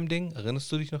Instagram-Ding.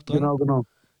 Erinnerst du dich noch dran? Genau.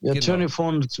 Ja, Turn Genau. your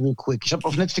phone to real quick. Ich habe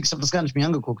auf Netflix das gar nicht mehr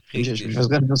angeguckt. Ich Richtig. weiß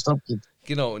gar nicht, was da abgeht.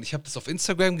 Genau, und ich habe das auf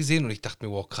Instagram gesehen und ich dachte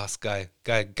mir, wow, krass, geil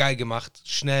gemacht,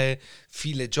 schnell,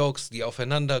 viele Jokes, die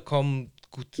aufeinander kommen,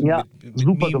 gut Ja,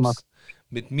 super gemacht.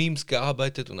 Mit Memes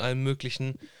gearbeitet und allem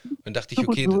möglichen. Und dann dachte ich,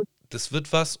 Super okay, cool. das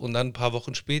wird was. Und dann ein paar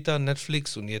Wochen später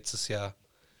Netflix und jetzt ist ja,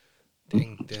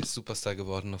 der ist Superstar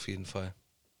geworden auf jeden Fall.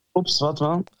 Ups, warte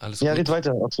mal. Alles Ja, red gut?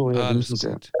 weiter. Achso, ja, wir müssen Alles es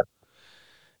ja. gut.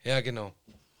 Ja, genau.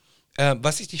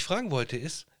 Was ich dich fragen wollte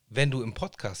ist, wenn du im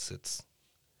Podcast sitzt,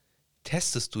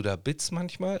 testest du da Bits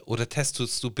manchmal oder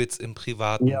testest du Bits im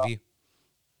Privaten? Ja, Wie?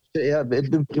 ja,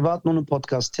 im Privaten und im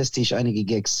Podcast teste ich einige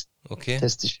Gags. Okay.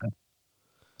 Teste ich.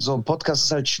 So, ein Podcast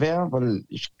ist halt schwer, weil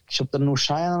ich habe dann nur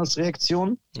Scheiern als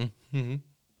Reaktion. Mhm.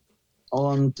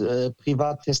 Und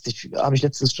privat teste ich, habe ich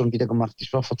letztens schon wieder gemacht.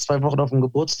 Ich war vor 2 Wochen auf dem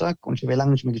Geburtstag und ich habe ja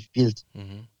lange nicht mehr gespielt.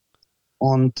 Mhm.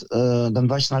 Und dann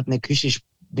war ich dann halt in der Küche. Ich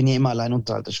bin ja immer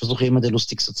Alleinunterhalter. Ich versuche immer der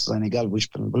Lustigste zu sein, egal wo ich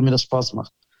bin, weil mir das Spaß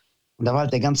macht. Und da war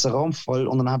halt der ganze Raum voll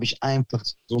und dann habe ich einfach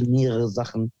so mehrere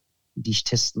Sachen, die ich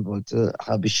testen wollte,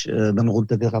 habe ich dann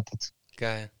runtergerattert.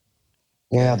 Geil.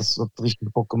 Ja, Geil. das hat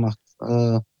richtig Bock gemacht.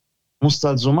 Musst du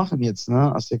halt so machen jetzt,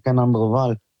 ne? Hast ja keine andere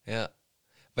Wahl. Ja.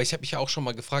 Weil ich habe mich ja auch schon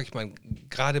mal gefragt, ich meine,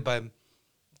 gerade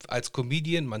als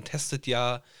Comedian, man testet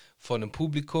ja vor einem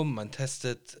Publikum, man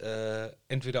testet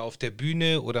entweder auf der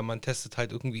Bühne oder man testet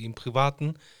halt irgendwie im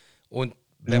Privaten. Und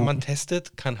wenn Ja, man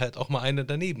testet, kann halt auch mal einer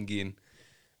daneben gehen.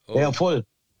 ja Und voll.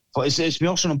 Ist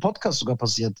mir auch schon im Podcast sogar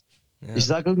passiert. Ich ja,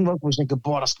 sage irgendwas, wo ich denke,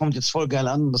 boah, das kommt jetzt voll geil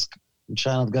an. Das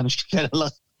anscheinend hat gar nicht geil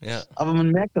gelacht. ja, Aber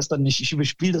man merkt das dann nicht. Ich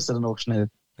überspiele das dann auch schnell. Und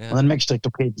ja, dann merke ich direkt,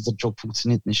 okay, dieser Joke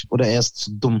funktioniert nicht. Oder er ist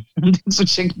zu dumm, um den zu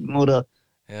schenken.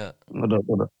 ja.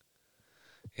 Oder.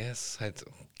 Ja, es ist halt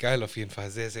geil auf jeden Fall,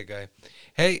 sehr, sehr geil.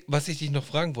 Hey, was ich dich noch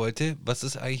fragen wollte, was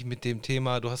ist eigentlich mit dem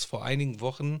Thema, du hast vor einigen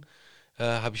Wochen,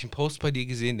 habe ich einen Post bei dir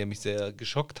gesehen, der mich sehr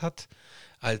geschockt hat,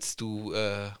 als du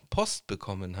Post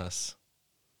bekommen hast.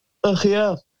 Ach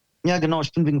ja. Ja, genau.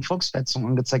 Ich bin wegen Volksverhetzung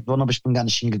angezeigt worden, aber ich bin gar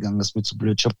nicht hingegangen. Das ist mir zu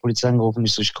blöd. Ich habe Polizei angerufen.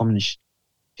 Ich so, ich komme nicht.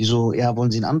 Die so, ja,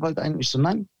 wollen Sie einen Anwalt ein? Ich so,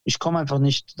 nein, ich komme einfach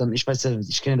nicht. Dann, ich weiß ja,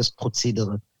 ich kenne das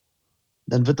Prozedere.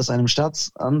 Dann wird das einem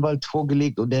Staatsanwalt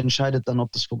vorgelegt und der entscheidet dann,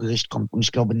 ob das vor Gericht kommt. Und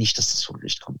ich glaube nicht, dass das vor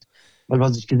Gericht kommt. Weil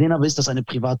was ich gesehen habe, ist, dass eine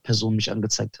Privatperson mich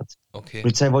angezeigt hat. Die Okay,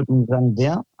 Polizei wollte mir sagen,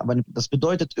 wer, aber das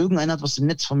bedeutet, irgendeiner hat was im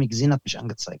Netz von mir gesehen, hat mich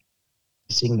angezeigt.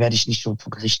 Deswegen werde ich nicht schon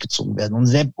vor Gericht gezogen werden.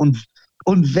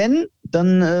 Und wenn,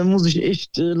 dann muss ich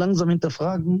echt langsam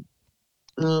hinterfragen,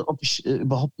 ob ich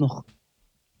überhaupt noch,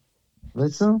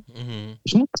 weißt du? mhm.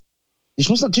 Ich muss, ich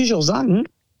muss natürlich auch sagen,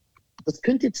 das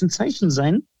könnte jetzt ein Zeichen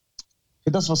sein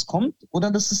für das, was kommt,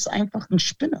 oder das ist einfach ein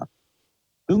Spinner.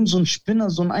 Irgend so ein Spinner,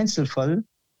 so ein Einzelfall,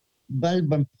 weil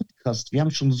beim Podcast, wir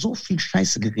haben schon so viel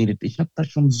Scheiße geredet. Ich habe da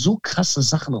schon so krasse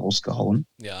Sachen rausgehauen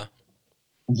Ja,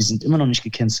 und die sind immer noch nicht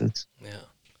gecancelt. ja.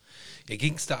 Ja,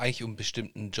 ging es da eigentlich um einen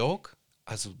bestimmten Joke?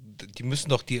 Also, die müssen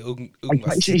doch dir Ich,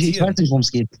 irgendwas ich, ich weiß zitieren. nicht, worum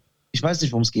es geht. Ich weiß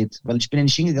nicht, worum es geht, weil ich bin ja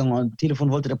nicht hingegangen und am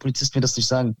Telefon wollte der Polizist mir das nicht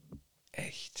sagen.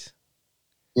 Echt?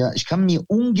 Ja, ich kann mir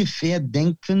ungefähr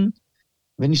denken,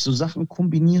 wenn ich so Sachen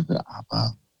kombiniere,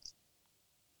 aber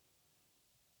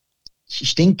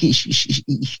ich denke,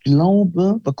 ich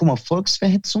glaube, aber guck mal,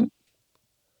 Volksverhetzung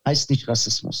heißt nicht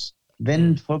Rassismus.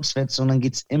 Wenn Mhm. Volksverhetzung, dann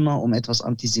geht es immer um etwas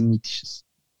Antisemitisches.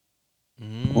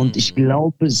 Und ich Mhm.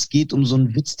 glaube, es geht um so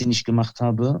einen Witz, den ich gemacht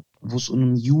habe, wo es um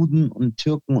einen Juden und einen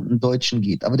Türken und einen Deutschen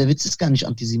geht. Aber der Witz ist gar nicht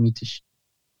antisemitisch.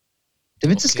 Der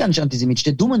Witz ist gar Okay, nicht antisemitisch.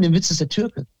 Der Dumme in dem Witz ist der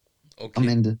Türke am okay,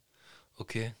 Ende.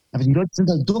 okay. Aber die Leute sind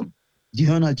halt dumm. Die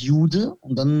hören halt Jude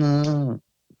und dann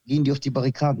gehen die auf die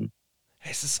Barrikaden.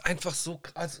 Es ist einfach so,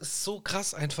 also es ist so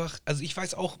krass einfach. Also ich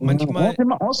weiß auch Ja, manchmal,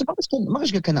 außerdem mache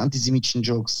ich gar keine antisemitischen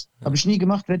Jokes. Habe ja, ich nie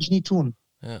gemacht, werde ich nie tun.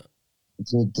 ja,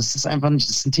 Also, das ist einfach nicht,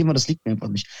 das ist ein Thema, das liegt mir einfach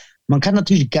nicht. Man kann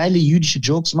natürlich geile jüdische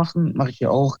Jokes machen, mache ich ja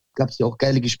auch. Gab es ja auch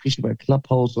geile Gespräche bei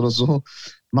Clubhouse oder so.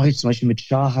 Mache ich zum Beispiel mit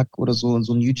Shahak oder so,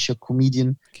 so ein jüdischer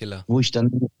Comedian, Killer. wo ich dann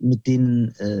mit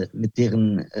denen, mit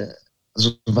deren,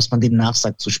 also was man denen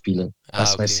nachsagt, so spiele. Ah,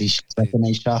 Was weiß okay, ich. Sag okay. dann,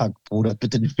 ey, Shahak, Bruder,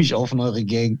 bitte nimm mich auf in eure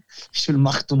Gang. Ich will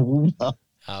Macht und Ruhm haben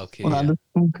Ah, okay, und ja. alles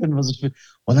tun können, was ich will.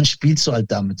 Und dann spielst du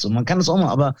halt damit so. Man kann das auch mal,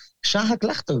 aber Shahak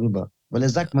lacht darüber, weil er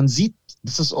Ja, sagt, man sieht,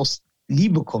 dass es aus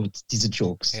Liebe kommt, diese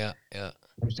Jokes. ja, ja.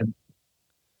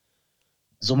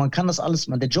 So, man kann das alles,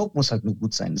 der Joke muss halt nur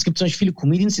gut sein. Es gibt zum Beispiel viele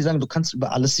Comedians, die sagen, du kannst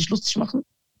über alles dich lustig machen.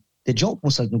 Der Joke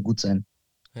muss halt nur gut sein.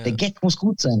 Der Ja, Gag muss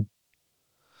gut sein.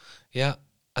 ja.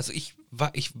 Also ich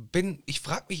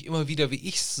frage mich immer wieder, wie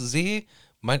ich es sehe.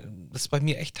 Das ist bei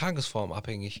mir echt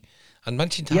tagesformabhängig. An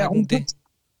manchen Ja, Tagen, und de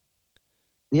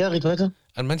ja, red weiter.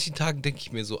 an manchen Tagen denke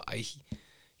ich mir so,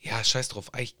 Ja, scheiß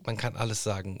drauf, eigentlich, man kann alles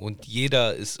sagen und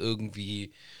jeder ist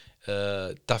irgendwie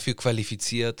dafür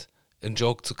qualifiziert, einen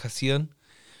Joke zu kassieren.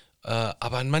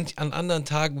 Aber an anderen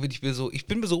Tagen ich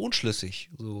bin mir so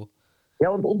unschlüssig. So, Ja,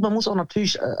 und man muss auch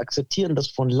natürlich akzeptieren, dass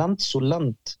von Land zu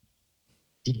Land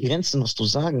die Grenzen, was du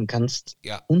sagen kannst,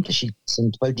 ja, unterschiedlich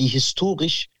sind, weil die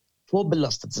historisch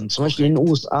vorbelastet sind. Zum Beispiel in den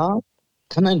korrekt. USA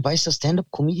kann ein weißer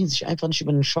Stand-up-Comedian sich einfach nicht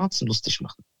über einen Schwarzen lustig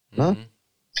machen. Ne? Mhm.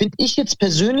 Finde ich jetzt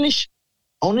persönlich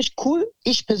auch nicht cool,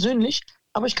 ich persönlich,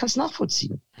 aber ich kann es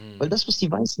nachvollziehen. Weil Mhm. das, was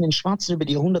die Weißen den Schwarzen über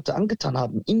die Jahrhunderte angetan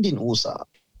haben in den USA,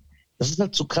 das ist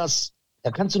halt so krass.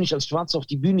 Da kannst du nicht als Schwarzer auf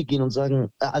die Bühne gehen und sagen,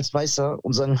 als Weißer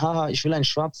und sagen, haha, ich will,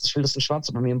 dass ein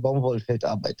Schwarzer bei mir im Baumwollfeld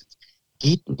arbeitet.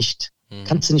 Geht nicht. Mhm.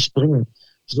 Kannst du nicht bringen.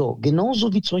 So,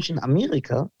 genauso wie zum Beispiel in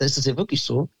Amerika, da ist es ja wirklich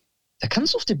so, da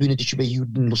kannst du auf der Bühne dich über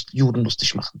Juden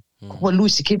lustig machen. Guck Mhm. mal,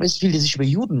 Louis C.K. weiß, wie viel der sich über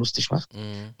Juden lustig macht,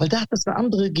 Mhm. weil da hat das eine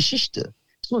andere Geschichte.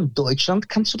 So in Deutschland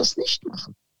kannst du das nicht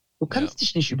machen. Du Ja, kannst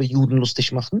dich nicht über Juden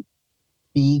lustig machen,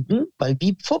 weil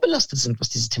die vorbelastet sind, was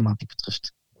diese Thematik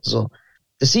betrifft. So.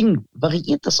 Deswegen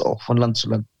variiert das auch von Land zu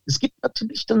Land. Es gibt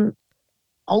natürlich dann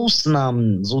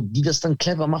Ausnahmen, so, die das dann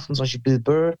clever machen, solche Bill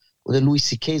Burr oder Louis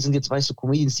C.K. sind jetzt weiße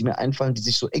Comedians, die mir einfallen, die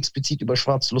sich so explizit über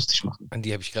Schwarz lustig machen. an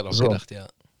die habe ich gerade auch So, gedacht, ja.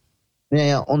 ja,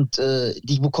 ja, und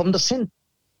die bekommen das hin.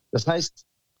 Das heißt,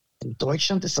 in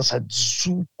Deutschland ist das halt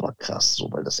super krass,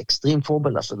 so, weil das extrem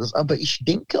vorbelastet ist. Aber ich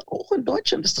denke, auch in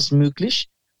Deutschland ist das möglich,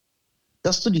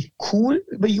 dass du dich cool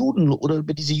über Juden oder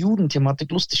über diese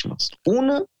Judenthematik lustig machst.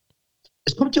 Ohne,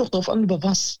 es kommt ja auch darauf an, über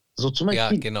was. So zum Ja,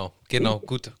 Beispiel, genau, ich, genau,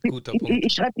 guter Punkt.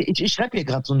 ich schreib hier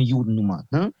gerade so eine Judennummer.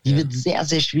 Ne? Die Ja. wird sehr,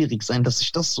 sehr schwierig sein, dass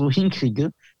ich das so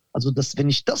hinkriege. Also, wenn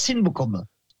ich das hinbekomme,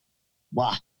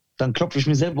 boah, dann klopfe ich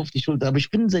mir selber auf die Schulter. Aber ich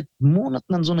bin seit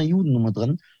Monaten an so einer Judennummer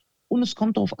dran. Und es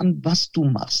kommt darauf an, was du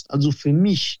machst. Also für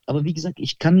mich, aber wie gesagt,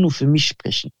 ich kann nur für mich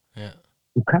sprechen. Ja.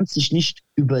 Du kannst dich nicht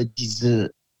über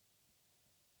diese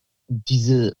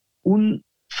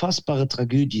unfassbare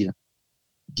Tragödie,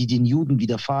 die den Juden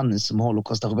widerfahren ist im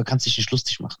Holocaust, darüber kannst du dich nicht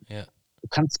lustig machen. Ja. Du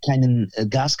kannst keinen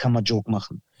Gaskammer-Joke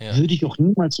machen. Ja. Würde ich auch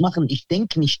niemals machen. Ich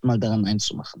denke nicht mal daran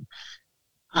einzumachen.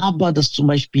 Aber dass zum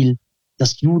Beispiel,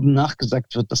 dass Juden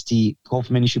nachgesagt wird, dass die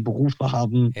kaufmännische Berufe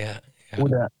haben Ja. Ja.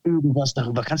 oder irgendwas,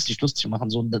 darüber kannst du dich lustig machen.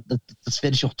 So, das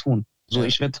werde ich auch tun. So, Ja.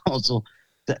 ich werde auch so.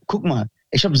 Guck mal,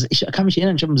 ich kann mich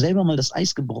erinnern, ich habe selber mal das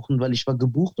Eis gebrochen, weil ich war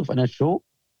gebucht auf einer Show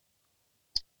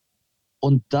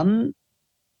und dann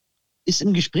ist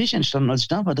im Gespräch entstanden, als ich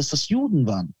da war, dass das Juden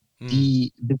waren, Hm.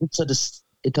 die Besitzer des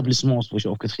Etablissements, wo ich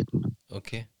aufgetreten bin.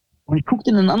 Okay. Und ich gucke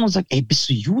den dann an und sage, ey, bist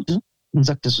du Jude? Und dann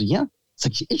sagt er so, ja.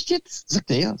 Sag ich, echt jetzt? Sagt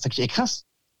er, ja. Sag ich, ey, krass.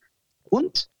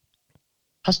 Und?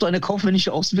 Hast du eine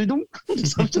kaufmännische Ausbildung?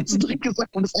 Das habe ich dazu direkt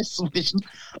gesagt, um das Eis zu brechen.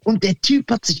 Und der Typ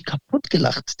hat sich kaputt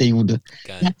gelacht, der Jude.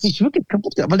 Der Geil. hat sich wirklich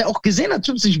kaputt gelacht, weil er auch gesehen hat, ich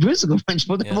habe es nicht böse gemeint. Ich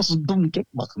wollte Ja. einfach so einen dummen Gag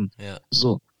machen. Ja.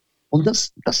 So. Und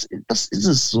das ist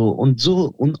es so. Und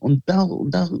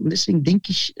deswegen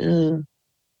denke ich,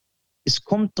 es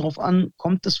kommt darauf an,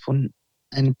 kommt es von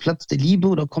einem Platz der Liebe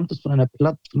oder kommt es von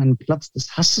einem Platz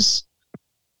des Hasses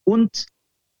und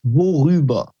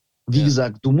worüber? Wie Ja.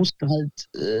 gesagt, du musst halt,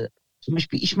 zum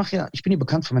Beispiel, ich bin ja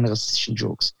bekannt für meine rassistischen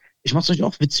Jokes. Ich mache zum Beispiel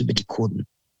auch Witze über die Kurden,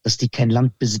 dass die kein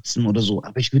Land besitzen oder so.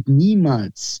 Aber ich würde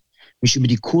niemals mich über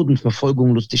die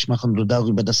Kurdenverfolgung lustig machen oder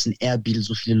darüber, dass in Erbil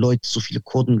so viele Leute, so viele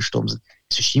Kurden gestorben sind.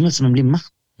 Das würde ich niemals in meinem Leben machen.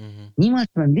 Mhm. Niemals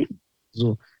in meinem Leben.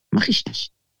 So, mache ich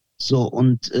nicht. So,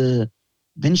 und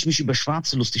wenn ich mich über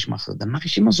Schwarze lustig mache, dann mache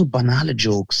ich immer so banale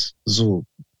Jokes. So,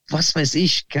 was weiß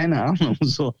ich, keine Ahnung.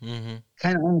 So, Mhm.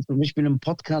 keine Ahnung. Zum Beispiel im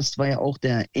Podcast war ja auch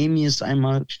der Amius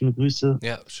einmal, schöne Grüße,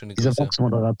 Ja, schöne dieser Grüße.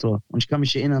 Vox-Moderator. Und ich kann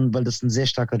mich erinnern, weil das ein sehr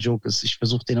starker Joke ist. Ich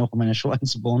versuche den auch in meiner Show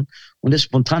einzubauen. Und der ist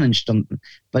spontan entstanden.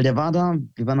 Weil der war da,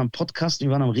 wir waren am Podcast, wir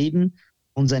waren am Reden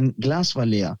und sein Glas war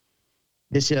leer.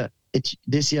 Der ist ja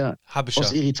aus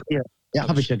Habischer. Eritrea. Ja,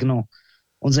 habe ich Habischer. ja, genau.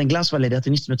 Und sein Glas war leer, der hatte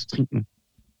nichts mehr zu trinken.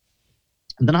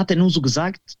 Und dann hat er nur so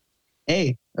gesagt,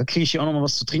 ey, da kriege ich hier auch noch mal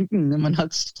was zu trinken, ne? Mein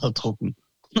Hals ist total trocken.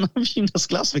 Und dann habe ich ihm das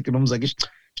Glas weggenommen, sage ich,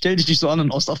 stell dich nicht so an,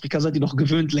 in Ostafrika seid ihr doch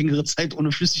gewöhnt, längere Zeit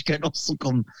ohne Flüssigkeit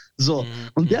auszukommen. So. Mhm.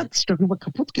 Und der Mhm. hat sich darüber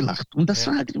kaputt gelacht. Und das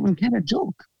Ja. war halt immer ein kleiner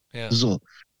Joke. Ja. So.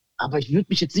 Aber ich würde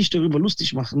mich jetzt nicht darüber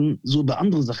lustig machen, so über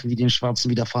andere Sachen, die den Schwarzen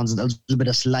widerfahren sind, also über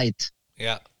das Leid.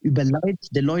 Ja. Über Leid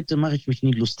der Leute mache ich mich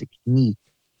nie lustig. Nie.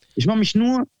 Ich mache mich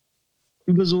nur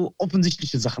über so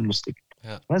offensichtliche Sachen lustig.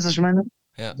 Ja. Weißt du, was ich meine?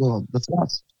 Ja. So, das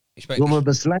war's. Ich meine, So, aber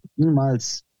das Leid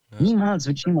niemals. ja. Niemals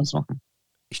würde ich niemals machen.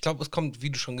 Ich glaube, es kommt, wie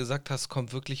du schon gesagt hast,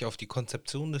 kommt wirklich auf die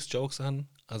Konzeption des Jokes an.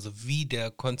 Also wie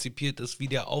der konzipiert ist, wie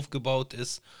der aufgebaut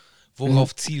ist,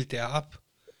 worauf zielt der ab.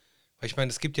 Weil ich meine,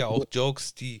 es gibt ja auch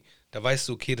Jokes, die da weißt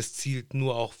du, okay, das zielt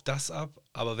nur auf das ab,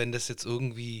 aber wenn das jetzt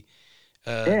irgendwie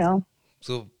Ja, äh, ja.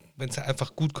 so, wenn es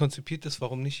einfach gut konzipiert ist,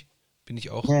 warum nicht? Bin ich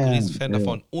auch ein Ja, ja, Riesenfan ja.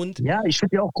 davon. Und, Ja, ich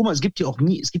finde ja auch, guck mal, es gibt ja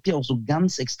auch so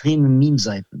ganz extreme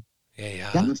Meme-Seiten. ja,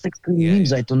 ja, Ganz extreme ja, ja,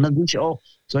 Meme-Seiten. Und dann bin ich auch,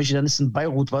 zum Beispiel, dann ist in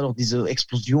Beirut, war doch diese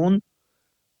Explosion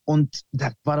und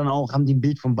da war dann auch, haben die ein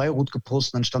Bild von Beirut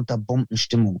gepostet, dann stand da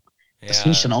Bombenstimmung. Das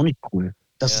finde ich dann ja, auch nicht cool.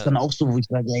 Das ist ja, dann auch so, wo ich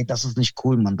sage, ey, das ist nicht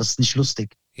cool, Mann, das ist nicht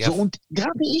lustig. ja, So, und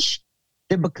gerade ich,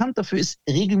 der bekannt dafür ist,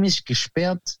 regelmäßig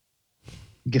gesperrt,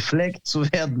 geflaggt zu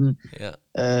werden, ja.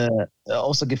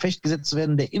 außer Gefecht gesetzt zu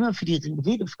werden, der immer für die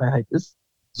Redefreiheit ist.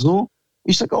 So,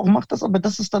 ich sag auch, mach das, aber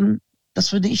das ist dann,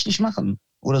 das würde ich nicht machen.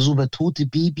 Oder so über tote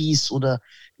Babys oder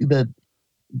über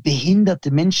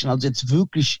behinderte Menschen, also jetzt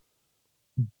wirklich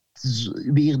so,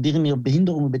 über deren ihre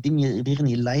Behinderung, über deren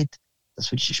ihr Leid,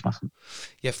 das würde ich nicht machen.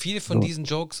 Ja, So. viele von diesen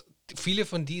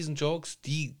Jokes,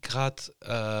 die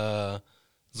gerade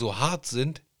so hart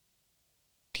sind,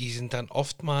 die sind dann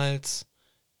oftmals,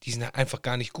 die sind einfach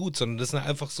gar nicht gut, sondern das sind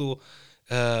einfach so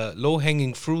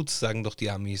low-hanging fruits, sagen doch die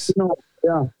Amis. Genau,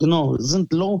 ja, genau,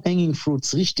 sind low-hanging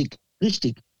fruits, richtig,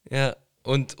 richtig. Ja,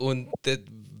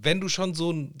 wenn du schon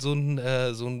so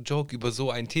ein Joke über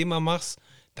so ein Thema machst,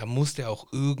 dann muss der auch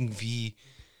irgendwie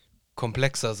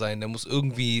komplexer sein. Da muss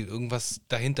irgendwie irgendwas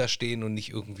dahinter stehen und nicht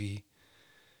irgendwie.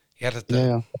 Ja, Ja,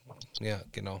 ja, ja,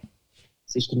 genau.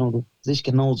 sehe ich genauso. Sehe ich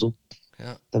genauso.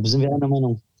 Ja, Da sind wir einer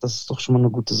Meinung. Das ist doch schon mal eine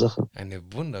gute Sache.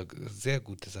 sehr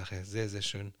gute Sache. Sehr, sehr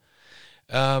schön.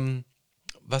 Ähm,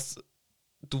 was,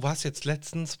 du warst jetzt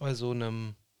letztens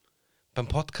beim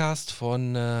Podcast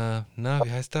von,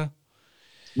 wie heißt der?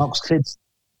 Markus Krebs.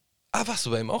 Ah, warst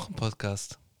du bei ihm auch im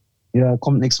Podcast? Ja,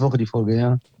 kommt nächste Woche die Folge,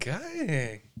 ja.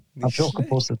 Geil. Hab Nicht ich auch schlecht.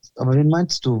 gepostet. Aber wen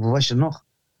meinst du? Wo war ich denn noch?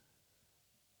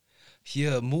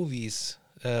 Hier, Movies,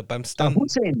 beim Ah, Stunt.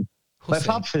 Hussein. Bei Hussein.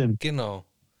 Farbfilm. Genau.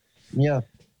 Ja.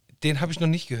 Den habe ich noch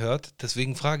nicht gehört,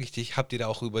 deswegen frage ich dich, habt ihr da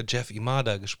auch über Jeff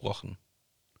Imada gesprochen?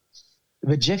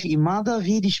 Über Jeff Imada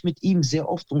rede ich mit ihm sehr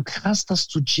oft und krass, dass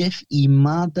du Jeff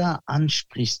Imada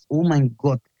ansprichst. Oh mein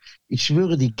Gott. Ich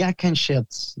schwöre dir, gar kein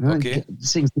Scherz. Ne? Okay.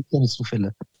 Deswegen sind keine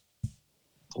Zufälle.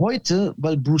 Heute,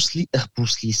 weil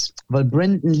weil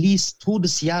Brandon Lees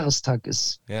Todesjahrestag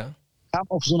ist, Ja. kam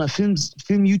auf so einer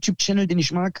Film-YouTube-Channel, den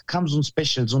ich mag, kam so ein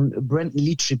Special, so ein Brandon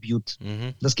Lee-Tribute.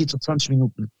 Mhm. Das geht so 20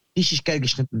 Minuten. Richtig geil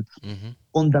geschnitten. Mhm.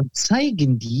 Und dann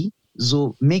zeigen die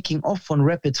so Making-of von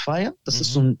Rapid Fire, das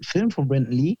ist so Mhm. ein Film von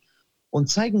Brandon Lee, und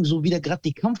zeigen so, wie der gerade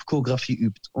die Kampfchoreografie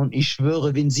übt. Und ich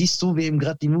schwöre, wen siehst du, wer ihm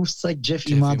gerade die Moves zeigt? Jeff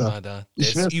Jeff Imada. Imada, Ich der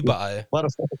ist schwör's dir. überall. War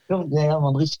das ja, ja,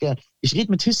 Mann, richtig geil. Ich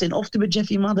rede mit Hüseyin oft über Jeff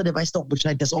Imada, der weiß doch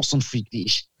Bescheid, der ist auch so ein Freak wie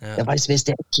ich. Ja. Der weiß, wer ist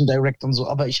der Action Director und so.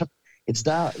 Aber ich habe jetzt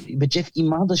da über Jeff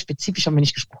Imada spezifisch haben wir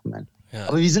nicht gesprochen, nein. Ja.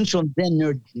 Aber wir sind schon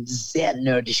sehr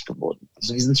nerdig geworden.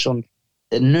 Also wir sind schon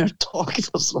der Nerd-Talk.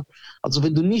 Also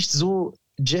wenn du nicht so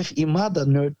Jeff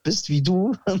Imada-Nerd bist wie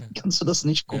du, dann kannst du das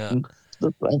nicht gucken.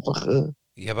 Das ist einfach,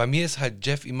 Ja, bei mir ist halt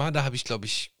Jeff Imada, habe ich, glaube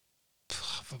ich,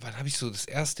 wann habe ich so das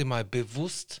erste Mal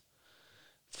bewusst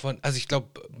also ich glaube,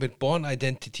 mit Born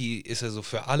Identity ist er so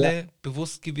für alle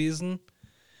bewusst gewesen.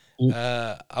 Mhm.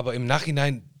 Aber im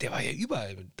Nachhinein, der war ja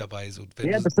überall mit dabei. So,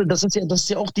 ja, das ist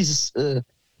ja auch dieses,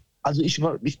 also ich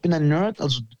bin ein Nerd,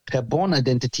 also per Born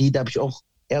Identity, da habe ich auch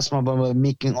erstmal beim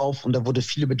Making of und da wurde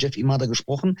viel über Jeff Imada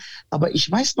gesprochen. Aber ich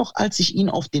weiß noch, als ich ihn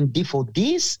auf den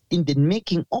DVDs in den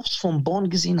Making ofs von Born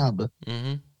gesehen habe,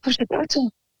 hab ich gedacht, Alter,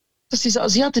 das ist dieser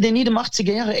Asiate, der in jedem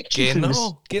 80er Jahre Actionfilm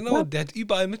ist. Genau, der hat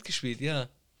überall mitgespielt, ja.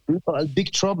 Überall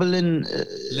Big Trouble in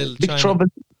Little Big China. Trouble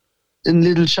in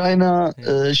Little China,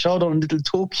 Ja. Showdown in Little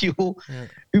Tokyo.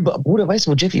 Ja. Bruder, weißt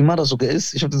du, wo Jeff Imada sogar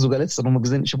ist? Ich habe den sogar letzte nochmal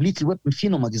gesehen. Ich habe Lethal Weapon 4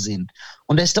 nochmal gesehen.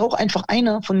 Und da ist da auch einfach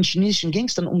einer von den chinesischen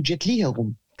Gangstern um Jet Li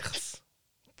herum. Krass.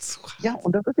 Zu hart. Ja,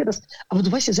 und das ist ja das. Aber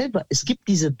du weißt ja selber, es gibt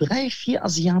diese 3, 4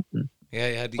 Asiaten.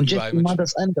 Ja, die Und Jeff überall Imada mitspielen.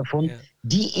 ist einer davon, Ja.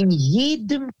 die in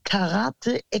jedem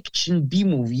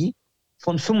Karate-Action-B-Movie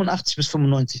von 85 bis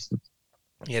 95 sind.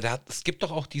 Ja, es gibt doch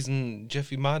auch diesen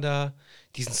Jeff Imada,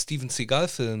 diesen Steven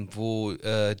Seagal-Film, wo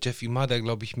Jeff Imada,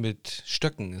 glaube ich, mit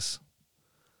Stöcken ist.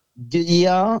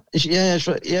 Ja,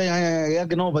 ja,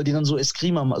 genau, weil die dann so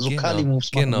Eskrima, so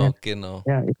Kali-Moves machen. Genau.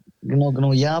 Ja,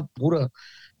 genau. Ja, Bruder,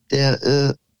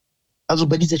 also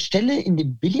bei dieser Stelle in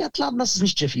dem Billardladen, das ist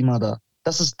nicht Jeff Imada.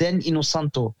 Das ist Dan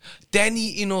Inosanto.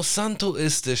 Danny Inosanto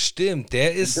ist es, stimmt.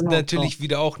 Der ist Genau, natürlich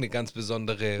wieder auch eine ganz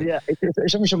besondere. Ja,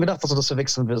 ich habe mir schon gedacht, dass du das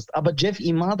verwechseln wirst. Aber Jeff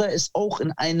Imada ist auch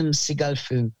in einem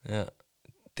Seagal-Film. Ja.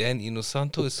 Dan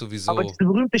Inosanto ist sowieso. Aber diese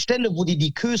berühmte Stelle, wo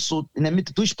die Kös so in der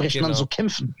Mitte durchbrechen und dann so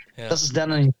kämpfen, Ja. das ist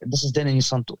Dan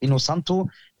Inosanto. Inosanto,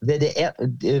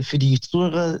 für die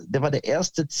Zuhörer, der war der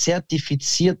erste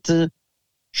zertifizierte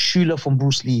Schüler von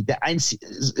Bruce Lee.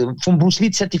 Von Bruce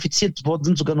Lee zertifiziert worden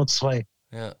sind sogar nur 2.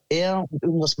 Ja. Er und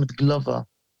irgendwas mit Glover.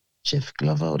 Jeff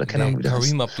Glover oder keine Nee, Ahnung, wie der heißt.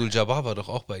 Kareem Abdul-Jabbar war doch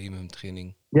auch bei ihm im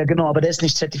Training. Ja, genau, aber der ist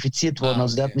nicht zertifiziert worden.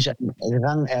 Also der Okay. hat nicht einen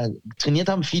Rang. Trainiert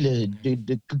haben viele.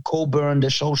 Coburn,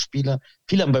 der Schauspieler.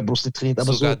 Viele haben bei Bruce Lee trainiert,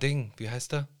 aber Sogar so. Ding, wie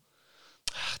heißt er?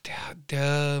 Ach,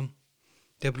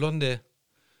 der Blonde.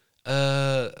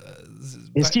 Ja,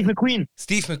 Steve McQueen.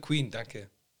 Steve McQueen, danke.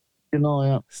 Genau,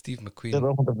 ja. Steve Der McQueen. hat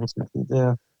auch unter Bruce Lee trainiert.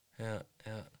 Ja, Ja,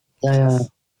 ja, ja. krass.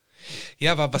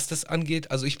 Ja, aber was das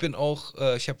angeht, also ich bin auch,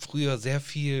 ich habe früher sehr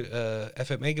viel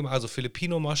FMA gemacht, also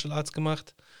Filipino Martial Arts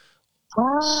gemacht.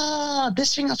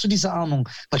 Deswegen hast du diese Ahnung.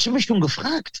 Weil ich habe mich schon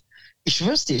gefragt. Ich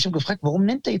schwör's dir, ich habe gefragt, warum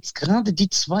nennt er jetzt gerade die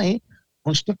 2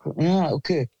 und Stücke? Ja,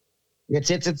 okay. Jetzt,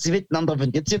 sie wird ein anderer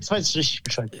Wind. Jetzt weiß ich richtig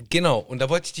Bescheid. Genau, und da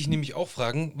wollte ich dich nämlich auch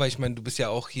fragen, weil ich meine, du bist ja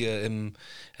auch hier im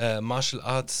Martial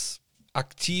Arts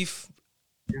aktiv,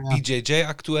 Ja. BJJ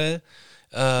aktuell.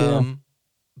 Ja.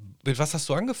 Mit was hast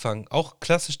du angefangen? Auch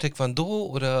klassisch Taekwondo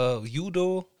oder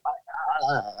Judo?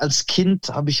 Als Kind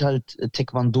habe ich halt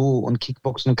Taekwondo und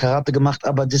Kickboxen und Karate gemacht,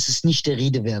 aber das ist nicht der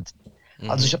Rede wert.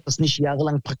 Also ich habe das nicht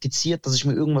jahrelang praktiziert, dass ich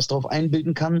mir irgendwas darauf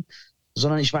einbilden kann,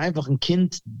 sondern ich war einfach ein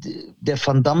Kind, der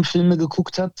Van Damme-Filme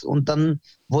geguckt hat und dann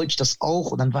wollte ich das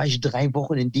auch und dann war ich 3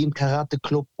 Wochen in dem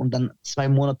Karate-Club und dann 2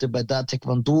 Monate bei da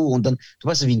Taekwondo und dann, du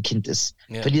weißt ja, wie ein Kind ist.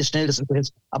 Ja. Verlierst schnell das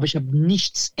Interesse. Aber ich habe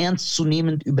nichts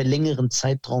ernstzunehmend über längeren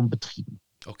Zeitraum betrieben.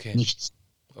 Okay, Nichts.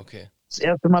 okay. Das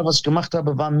erste Mal, was ich gemacht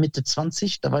habe, war Mitte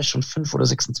 20, da war ich schon 5 oder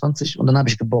 26 und dann habe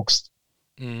ich geboxt.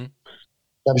 Mhm.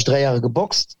 Da habe ich 3 Jahre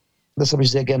geboxt, das habe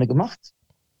ich sehr gerne gemacht.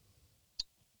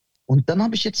 Und dann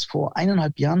habe ich jetzt vor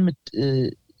 1,5 Jahren mit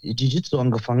Jiu-Jitsu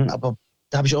angefangen, aber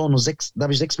da habe ich auch nur 6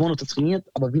 Monate trainiert,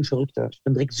 aber wie ein Verrückter. Ich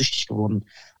bin direkt süchtig geworden.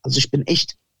 Also ich bin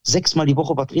echt 6-mal die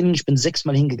Woche war Training, ich bin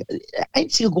 6-mal hingegangen. Der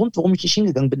einzige Grund, warum ich nicht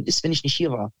hingegangen bin, ist, wenn ich nicht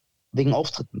hier war, wegen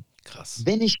Auftritten. Krass.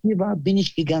 Wenn ich hier war, bin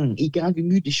ich gegangen, egal wie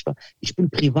müde ich war. Ich bin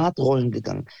Privatrollen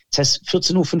gegangen. Das heißt,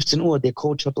 14 Uhr, 15 Uhr, der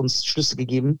Coach hat uns Schlüsse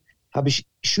gegeben, habe ich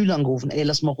Schüler angerufen, ey,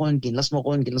 lass mal rollen gehen,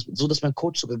 so dass mein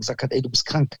Coach sogar gesagt hat, ey, du bist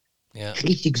krank. Ja.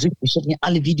 Richtig süchtig. Ich habe mir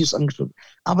alle Videos angeschaut.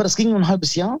 Aber das ging nur ein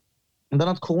halbes Jahr und dann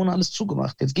hat Corona alles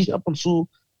zugemacht. Jetzt gehe ich ab und zu,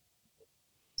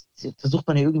 jetzt versucht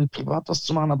man ja irgendwie privat was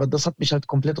zu machen, aber das hat mich halt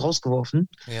komplett rausgeworfen.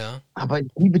 Ja. Aber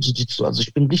ich liebe Jiu-Jitsu, also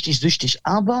ich bin richtig süchtig.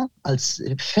 Aber als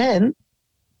Fan,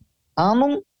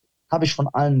 Ahnung habe ich von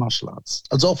allen Martial Arts.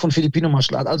 Also auch von Filipino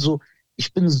Martial Arts. Also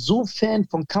ich bin so Fan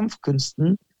von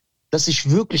Kampfkünsten, dass ich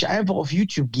wirklich einfach auf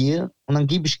YouTube gehe und dann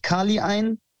gebe ich Kali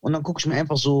ein und dann gucke ich mir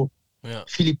einfach so Ja.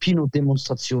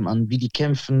 Filipino-Demonstrationen an, wie die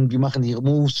kämpfen, wie machen die ihre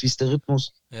Moves, wie ist der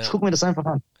Rhythmus. Ja. Ich gucke mir das einfach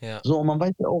an. Ja. So, und man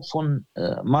weiß ja auch von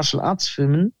Martial Arts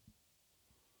Filmen,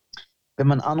 wenn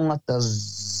man Ahnung hat, da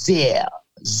sehr,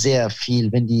 sehr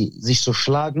viel, wenn die sich so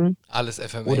schlagen. Alles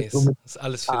FMA Oder ist. so mit, Ist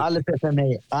alles alles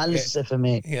FMA, alles ist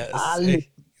FMA. Ja, es ist Alles,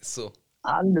 echt ist so.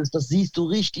 alles, das siehst du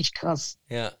richtig krass.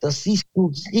 Ja. Das siehst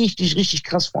du richtig, richtig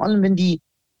krass. Vor allem, wenn die,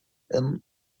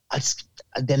 als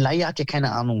der Laie hat ja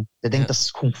keine Ahnung. Der denkt, das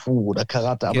ist Kung Fu oder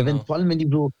Karate. Aber Genau. vor allem, wenn die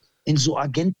so in so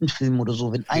Agentenfilmen oder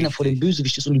so, wenn einer vor dem Richtig.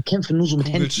 Bösewicht ist und die kämpfen nur so mit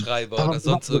Händen. Kugelschreiber oder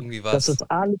sonst irgendwie Das was.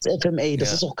 ist alles FMA. Das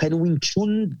Ja. ist auch kein Wing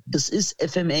Chun, das ist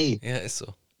FMA. Ja, ist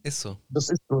so. Ist so. Das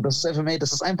ist so, das ist FMA.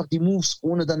 Das ist einfach die Moves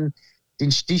ohne dann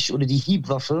den Stich oder die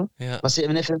Hiebwaffe, Ja. was ja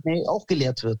in FMA auch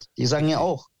gelehrt wird. Die sagen ja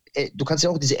Richtig. auch, du kannst ja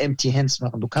auch diese Empty Hands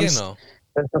machen. Du kannst, Genau.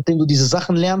 nachdem du diese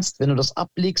Sachen lernst, wenn du das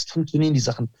ablegst, funktionieren die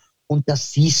Sachen. Und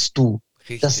das siehst du.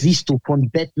 Richtig. Das siehst du von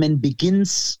Batman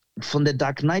Begins, von der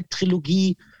Dark Knight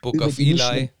Trilogie, Book über of die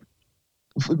Eli.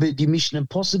 über die Mission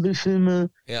Impossible Filme,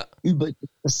 Ja.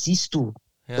 das siehst du.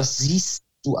 Ja. Das siehst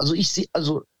du. Also ich sehe,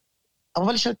 aber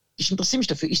weil ich interessiere mich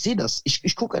dafür, ich sehe das.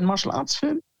 Ich gucke einen Martial Arts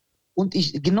Film und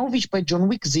genau wie ich bei John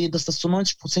Wick sehe, dass das zu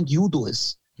 90% Judo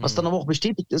ist. Was dann aber auch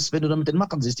bestätigt ist, wenn du damit den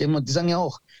Machern siehst. Die sagen ja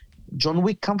auch, John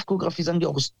Wick Kampfchoreografie, sagen die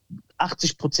auch, ist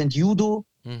 80% Judo,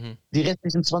 die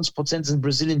restlichen 20% sind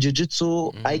Brazilian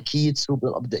Jiu-Jitsu, Aikijitsu,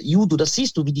 Judo, das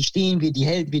siehst du, wie die stehen, wie die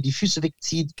hält, wie die Füße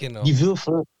wegzieht, Genau. die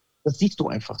Würfe, das siehst du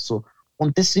einfach so.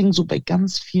 Und deswegen so bei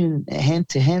ganz vielen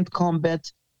Hand-to-Hand-Combat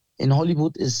in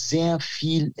Hollywood ist sehr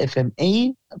viel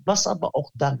FMA, was aber auch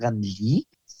daran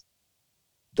liegt,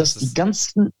 dass die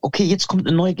ganzen, okay, jetzt kommt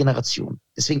eine neue Generation,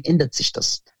 deswegen ändert sich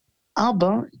das.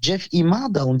 Aber Jeff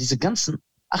Imada und diese ganzen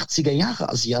 80er Jahre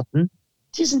Asiaten,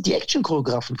 die sind die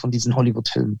Action-Choreografen von diesen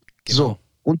Hollywood-Filmen. Genau. So.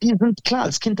 Und die sind, klar,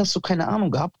 als Kind hast du keine Ahnung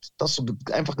gehabt, hast du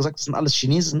einfach gesagt, das sind alles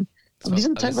Chinesen. Aber die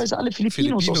sind teilweise alle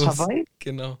Filipinos aus Hawaii.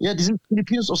 Genau. Ja, die sind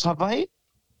Filipinos aus Hawaii.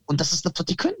 Und das ist das, was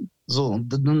die können. So, und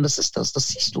das ist das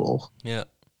siehst du auch. Ja.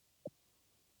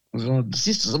 Also, das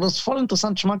siehst du, aber das ist voll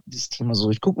interessant. Ich mag dieses Thema so.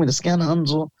 Ich gucke mir das gerne an,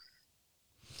 so.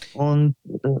 Und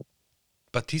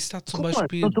Batista zum Guck mal,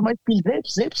 Beispiel. zum Beispiel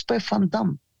selbst bei Van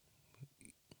Damme.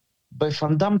 Bei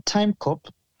Van Damme Time Cop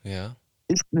Ja.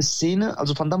 ist eine Szene,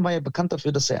 also Van Damme war ja bekannt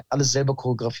dafür, dass er alles selber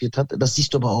choreografiert hat. Das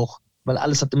siehst du aber auch, weil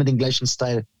alles hat immer den gleichen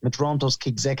Style. Mit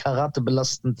Roundhouse-Kick, sehr Karate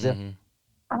belastend, sehr. Mhm.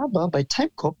 Aber bei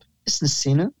Time Cop ist eine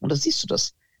Szene, und da siehst du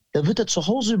das, da wird er zu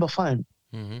Hause überfallen.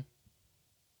 Mhm.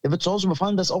 Der wird zu Hause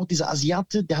überfallen, da ist auch dieser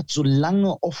Asiate, der hat so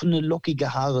lange, offene,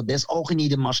 lockige Haare. Der ist auch in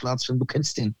jedem Martial Arts Film, du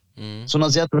kennst den. Mhm. So ein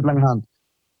Asiate mit langen Haaren.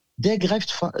 Der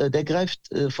greift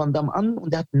Van Damme an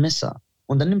und der hat ein Messer.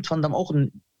 Und dann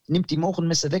nimmt ihm auch ein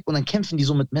Messer weg und dann kämpfen die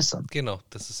so mit Messern. Genau,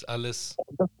 das ist alles.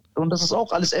 Und das ist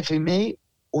auch alles FMA.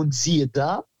 Und siehe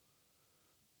da,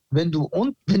 wenn du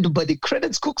bei den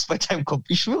Credits guckst bei Time Cop,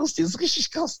 ich schwöre es dir, das ist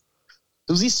richtig krass.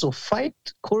 Du siehst so Fight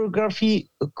Choreography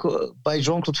bei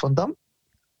Jean-Claude Van Damme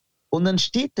und dann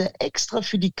steht da extra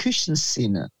für die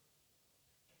Küchenszene,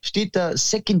 steht da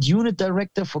Second Unit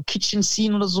Director for Kitchen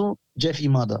Scene oder so, Jeff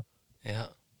Imada. Ja.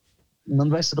 Und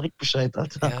dann weißt du direkt Bescheid,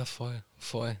 Alter. Ja, voll.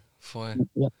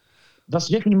 Ja. Was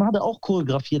Jeff Imada auch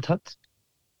choreografiert hat,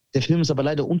 der Film ist aber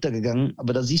leider untergegangen,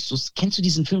 aber da siehst du es. Kennst du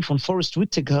diesen Film von Forrest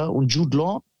Whitaker und Jude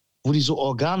Law, wo die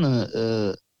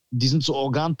sind so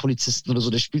Organpolizisten oder so,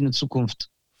 der spielt in Zukunft.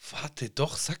 Warte,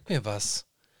 doch, sag mir was.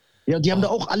 Ja, die haben Oh. da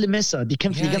auch alle Messer, die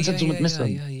kämpfen die ganze Zeit so mit Messern.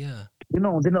 Ja.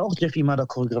 Genau, und den hat auch Jeff Imada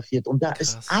choreografiert. Und da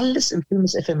ist Krass. alles im Film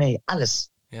ist FMA, alles.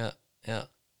 Ja.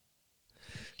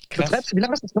 Wie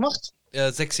lange hast du das gemacht?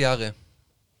 6 Jahre.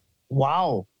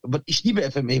 Wow, aber ich liebe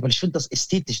FMA, weil ich finde das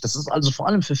ästhetisch. Das ist also vor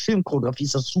allem für Filmchoreografie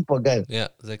ist das super geil. Ja,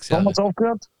 6 Warum Jahre. hast du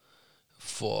aufgehört?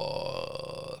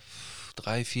 Vor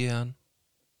 3, 4 Jahren.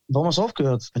 Warum hast du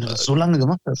aufgehört, wenn du das so lange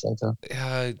gemacht hast, Alter?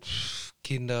 Ja,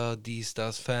 Kinder, dies,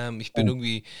 das, Fam. Ich bin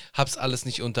irgendwie, hab's alles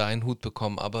nicht unter einen Hut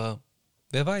bekommen, aber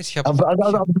wer weiß, ich habe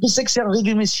Aber du bist 6 Jahre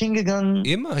regelmäßig hingegangen.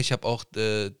 immer, ich habe auch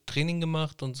Training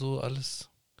gemacht und so alles.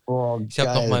 Boah, Ich habe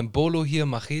noch geil. mein Bolo hier,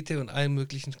 Machete und allen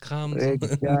möglichen Kram. So.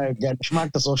 Geil. Ich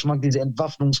mag das auch. Ich mag diese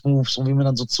Entwaffnungsmoves und wie man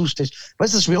dann so zustecht.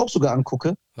 Weißt du, was ich mir auch sogar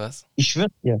angucke? Was? Ich schwöre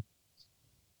dir.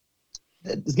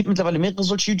 Es gibt mittlerweile mehrere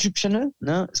solche YouTube-Channel.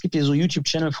 Ne? Es gibt hier so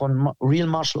YouTube-Channel von Real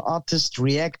Martial Artists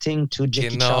reacting to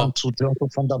Jackie Chan, zu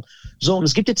Jean-Claude Van Damme. So, und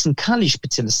es gibt jetzt einen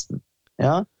Kali-Spezialisten.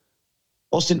 Ja?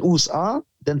 Aus den USA.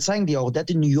 Dann zeigen die auch, der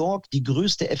hat in New York die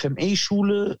größte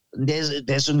FMA-Schule. Der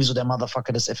ist irgendwie so der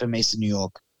Motherfucker des FMAs in New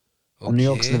York. Und New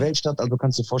York ist eine Weltstadt, also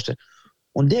kannst du dir vorstellen.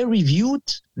 Und der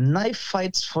reviewt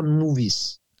Knife-Fights von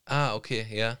Movies. Ah, okay,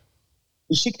 ja.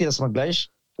 Ich schicke dir das mal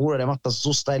gleich. Bruder, der macht das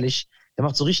so stylisch. Der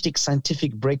macht so richtig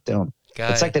Scientific Breakdown. Geil.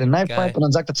 Dann zeigt er den Knife-Fight und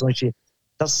dann sagt er zum Beispiel,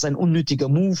 das ist ein unnötiger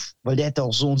Move, weil der hätte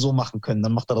auch so und so machen können.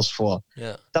 Dann macht er das vor.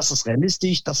 Ja. Das ist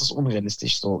realistisch, das ist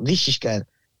unrealistisch. So, richtig geil.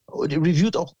 Und er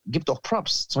gibt auch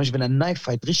Props. Zum Beispiel, wenn ein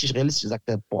Knife-Fight richtig realistisch ist, sagt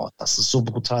er, boah, das ist so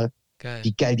brutal, Geil.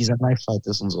 wie geil dieser Knife-Fight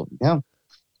ist und so. Ja.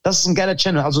 Das ist ein geiler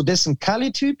Channel. Also, das ist ein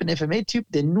Kali-Typ, ein FMA-Typ,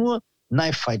 der nur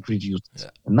Knife-Fight reviewt.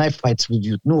 Ja. Knife-Fights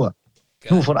reviewt, nur.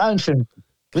 Geil. Nur von allen Filmen.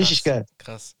 Richtig geil.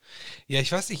 Krass. Ja,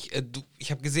 ich weiß nicht,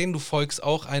 ich habe gesehen, du folgst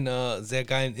auch einer sehr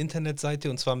geilen Internetseite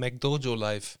und zwar McDojo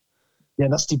Live. Ja,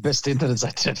 das ist die beste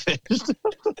Internetseite der Welt.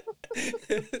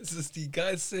 Es ist die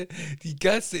geilste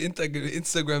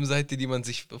Instagram-Seite, die man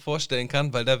sich vorstellen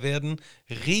kann, weil da werden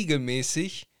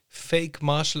regelmäßig Fake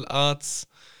Martial Arts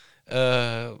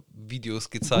Videos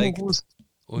gezeigt.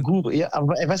 Guru, ja,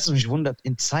 aber weißt du, was mich wundert?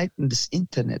 In Zeiten des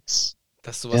Internets,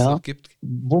 dass sowas noch gibt.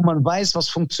 wo man weiß, was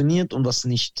funktioniert und was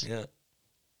nicht, Ja.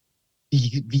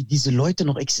 wie diese Leute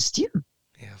noch existieren.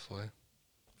 Ja,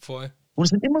 voll. Und es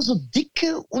sind immer so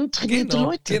dicke, untrainierte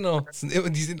Leute. Genau,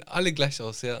 die sehen alle gleich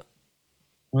aus, ja.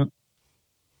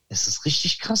 Es ist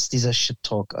richtig krass, dieser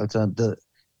Shit-Talk, Alter.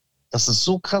 Das ist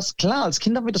so krass. Klar, als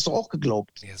Kind haben wir das doch auch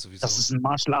geglaubt. Ja, sowieso. Dass es einen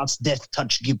Martial Arts Death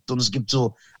Touch gibt und es gibt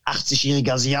so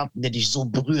 80-jährige Asiaten, der dich so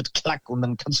berührt, klack, und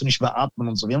dann kannst du nicht mehr atmen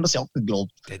und so. Wir haben das ja auch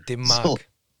geglaubt. Der Dimmark. So.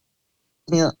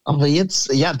 Ja, aber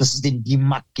jetzt, ja, dass es den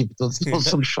Dimmark gibt, das ist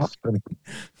so ein Schwachsinn.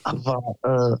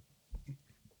 Aber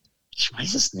ich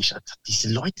weiß es nicht, Alter. Diese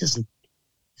Leute das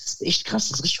ist echt krass,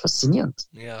 das ist richtig faszinierend.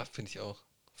 Ja, finde ich auch.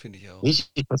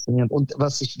 Richtig faszinierend. Und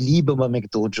was ich liebe bei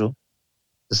McDojo,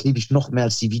 das liebe ich noch mehr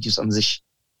als die Videos an sich,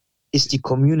 ist die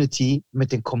Community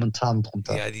mit den Kommentaren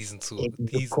drunter. Ja, die sind super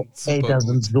Ey, da gut.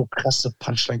 sind so krasse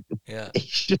Punchlines. Ja,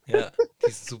 Echt. ja,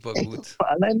 die sind super gut.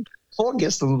 Allein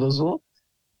vorgestern oder so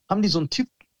haben die so einen Typ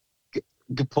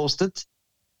gepostet,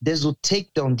 der so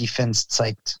Takedown-Defense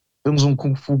zeigt. Irgend so ein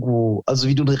Kung-Fu-Guru. Also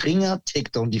wie du einen Ringer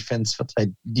Takedown-Defense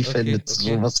defendest,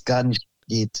 Okay. so was gar nicht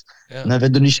geht. Ja. Na,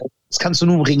 wenn du nicht, das kannst du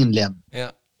nur im Ringen lernen.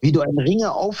 Ja. Wie du einen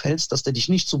Ringer aufhältst, dass der dich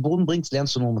nicht zu Boden bringt,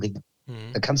 lernst du nur im Ringen.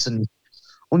 Mhm. Da kannst du nicht.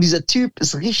 Und dieser Typ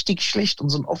ist richtig schlecht und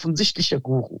so ein offensichtlicher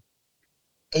Guru.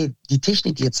 Ey, die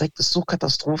Technik, die er zeigt, ist so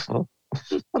Katastrophe.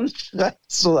 Und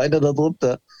schreibt so einer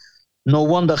darunter, no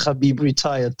wonder Khabib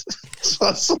retired. Das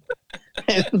war so,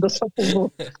 ey, das hatte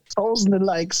so tausende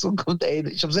Likes und kommt, ey,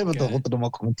 ich habe selber Geil, darunter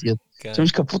nochmal kommentiert. Ich habe geil.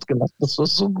 mich kaputt gelacht. Das war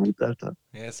so gut, Alter.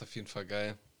 Ja, ist auf jeden Fall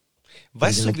geil. Ja, diese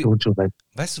Weißt du, McDojo,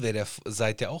 wer der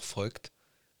Seite auch folgt?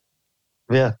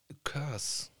 wer?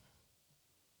 Curse.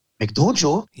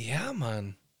 McDojo? Ja,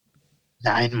 Mann.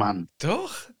 Nein, Mann.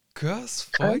 Doch, Curse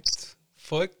Curse?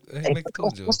 folgt Ey, pass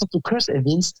auf, McDojo. was du Curse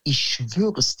erwähnst, ich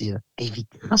schwöre es dir. Ey, wie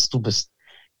krass du bist.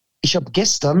 Ich habe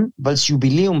gestern, weil es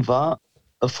Jubiläum war,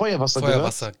 Feuerwasser gehört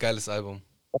Feuerwasser, geiles Album.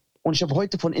 und ich habe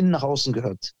heute von innen nach außen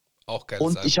gehört. Auch geiles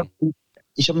Und Album.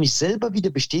 ich hab mich selber wieder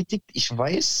bestätigt. Ich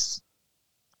weiß,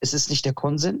 es ist nicht der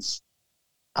Konsens,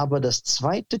 aber das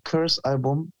zweite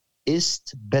Curse-Album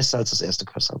ist besser als das erste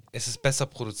Curse-Album. Es ist besser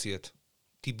produziert.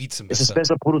 Die Beats sind Es ist besser.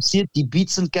 besser produziert, die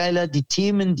Beats sind geiler, die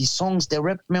Themen, die Songs, der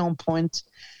Rap mehr on point.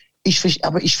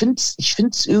 Aber ich find's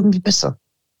irgendwie besser.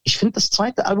 Ich finde das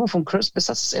zweite Album von Curse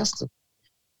besser als das erste.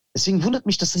 Deswegen wundert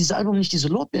mich, dass dieses Album nicht diese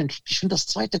Lorbeeren kriegt. Ich finde das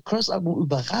zweite Curse-Album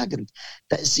überragend.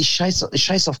 Da ist ich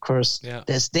scheiß auf Curse. Ja,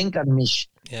 Da ist Denk an mich.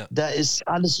 ja. Da ist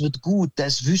Alles wird gut. Da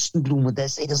ist Wüstenblume.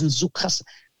 Das sind so krass.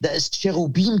 Da ist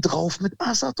Cherubim drauf mit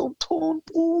Assad und Ton,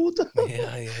 Bruder.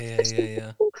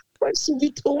 Ja. Weißt du,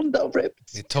 wie Ton da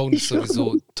rappt? Nee,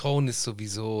 Tone ist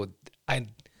sowieso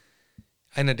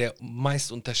einer der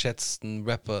meist unterschätzten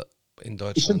Rapper in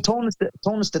Ich finde, Deutschland.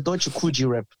 Tone ist der deutsche Cool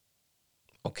G-Rap.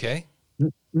 Okay.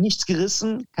 Nichts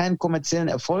gerissen, keinen kommerziellen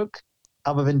Erfolg.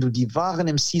 Aber wenn du die wahren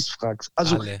MCs fragst,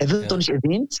 also Alle, er wird ja. doch nicht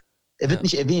erwähnt. Er wird Ja.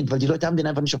 nicht erwähnt, weil die Leute haben den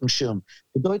einfach nicht auf dem Schirm.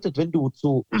 Bedeutet, wenn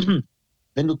du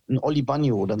einen Oli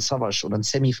Banyo oder einen Savage oder einen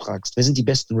Sammy fragst, wer sind die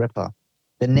besten Rapper,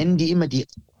 dann nennen die immer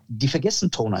die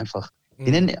vergessen Tone einfach.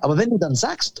 Aber wenn du dann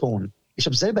sagst Tone, ich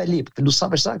habe selber erlebt, wenn du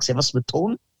Savage sagst, ja, was mit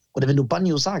Ton? Oder wenn du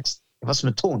Banyo sagst, ja, was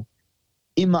mit Ton?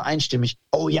 Immer einstimmig.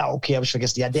 Oh ja, okay, habe ich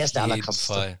vergessen. Ja, der ist der Auf jeden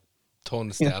allerkrasseste. Fall.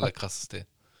 Tone ist Ja. der allerkrasseste.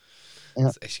 Ja.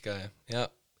 Das ist echt geil. Ja.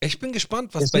 Ich bin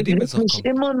gespannt, was bei Deswegen dem jetzt regt noch mich kommt.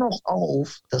 immer noch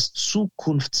auf, dass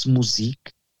Zukunftsmusik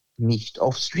nicht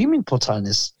auf Streaming-Portalen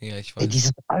ist. Ja, ich Ey, weiß.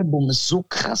 dieses Album ist so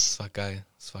Das krass. war geil.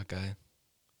 Das war geil.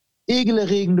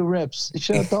 Ekelerregende Raps. Ich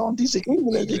höre dauernd diese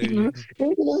ekelerregende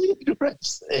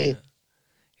Raps. Ey.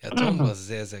 Ja, Tone war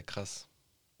sehr, sehr krass.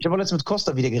 Ich habe letztens mit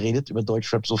Costa wieder geredet über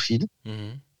Deutschrap so viel,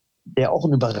 Mhm. der auch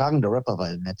ein überragender Rapper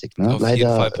war, Matic. Ne? Auf jeden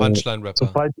Fall zur Punchline-Rapper.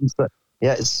 falschen Zeit.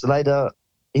 Ja, ist leider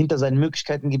hinter seinen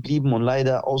Möglichkeiten geblieben und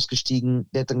leider ausgestiegen.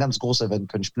 Der hätte ein ganz großer werden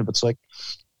können, ich bin überzeugt.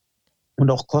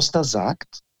 Und auch Costa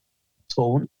sagt,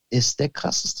 Tone ist der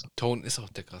krasseste. Tone ist auch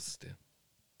der krasseste.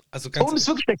 Also ganz Tone ist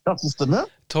wirklich der krasseste, ne?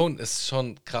 Tone ist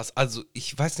schon krass. Also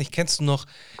ich weiß nicht, kennst du noch,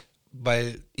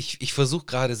 weil ich versuche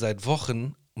gerade seit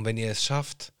Wochen, und wenn ihr es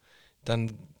schafft,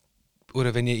 dann,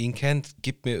 oder wenn ihr ihn kennt,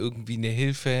 gebt mir irgendwie eine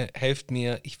Hilfe, helft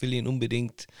mir, ich will ihn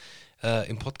unbedingt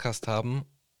im Podcast haben.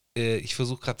 Ich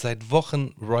versuche gerade seit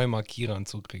Wochen Roy Marquis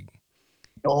ranzukriegen.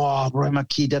 Oh, Roy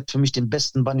Marquis, der hat für mich den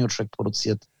besten Banjo-Track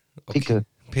produziert. Pickel.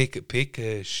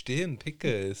 Picke, stimmt, Picke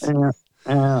ist. Geil.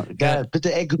 Ja.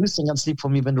 Bitte, grüß den ganz lieb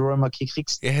von mir, wenn du Roy Marquis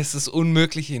kriegst. Ja, es ist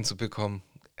unmöglich, ihn zu bekommen.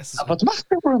 Aber was macht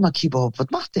der Roy Marquis überhaupt? Was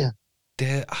macht der?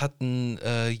 Der hat ein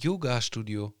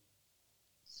Yoga-Studio.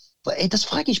 Ey, das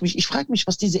frage ich mich. Ich frage mich,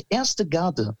 was diese erste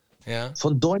Garde Ja.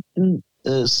 von deutschen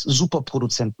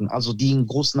Superproduzenten, also die einen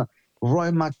großen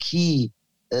Roy Marquis,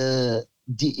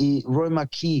 Roy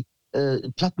Marquis,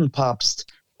 Plattenpapst,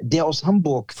 der aus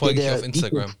Hamburg. Folge ich auf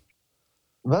Instagram.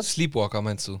 Was? Sleepwalker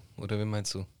meinst du? Oder wen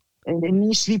meinst du?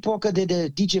 Nicht Sleepwalker, der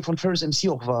DJ von Ferris MC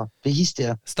auch war. Wer hieß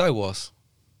der? Style Wars.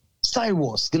 Style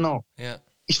Wars, genau. Ja.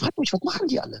 Ich frage mich, was machen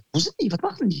die alle? Wo sind die? Was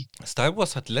machen die? Style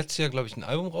Wars hat letztes Jahr, glaube ich, ein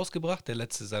Album rausgebracht, der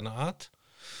letzte seiner Art.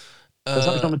 Das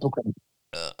habe ich noch mitbekommen.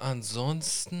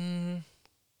 Ansonsten,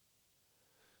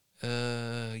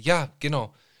 ja,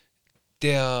 genau.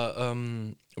 Der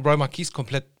Roy Marquis ist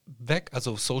komplett weg,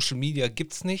 also Social Media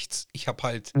gibt's nichts. Ich habe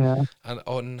halt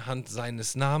anhand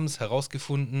seines Namens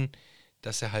herausgefunden,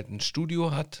 dass er halt ein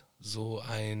Studio hat, so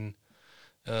ein,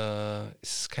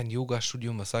 es ist kein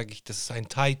Yoga-Studio, was sage ich, das ist ein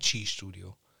Tai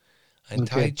Chi-Studio. Ein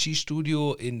Tai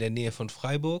Chi-Studio in der Nähe von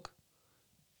Freiburg.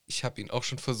 Ich habe ihn auch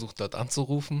schon versucht, dort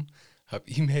anzurufen, habe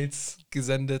E-Mails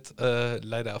gesendet,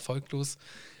 leider erfolglos,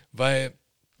 weil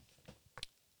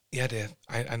ja,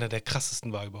 einer der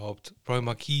krassesten war überhaupt. Roy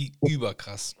Marquis,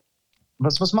 überkrass.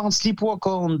 Was machen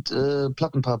Sleepwalker und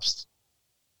Plattenpapst?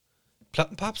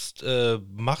 Plattenpapst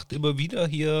macht immer wieder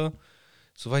hier,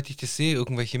 soweit ich das sehe,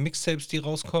 irgendwelche Mixtapes, die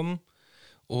rauskommen.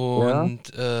 Und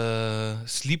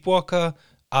Sleepwalker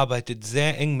arbeitet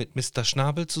sehr eng mit Mr.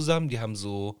 Schnabel zusammen. Die haben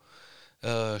so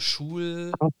Aber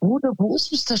Bruder, wo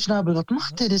ist Mr. Schnabel? Was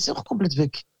macht der? Der ist ja auch komplett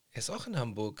weg. Er ist auch in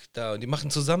Hamburg da. Und die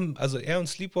machen zusammen, also er und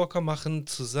Sleepwalker machen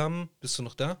zusammen. Bist du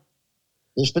noch da?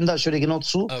 Ich bin da, ich höre dir genau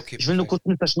zu. Ah, okay, Ich will nur perfekt.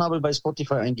 kurz Mr. Schnabel bei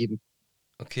Spotify eingeben.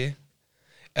 Okay.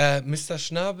 Mr.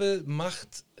 Schnabel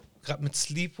macht gerade mit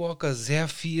Sleepwalker sehr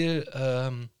viel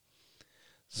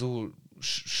so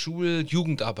Schul- und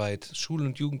Jugendarbeit.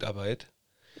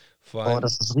 Vor Oh, allem,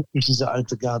 das ist richtig diese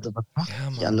alte Garde. Was machen ja,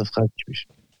 die alle, Mann. frage ich mich.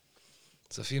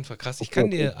 Das ist auf jeden Fall krass. Ich Okay, kann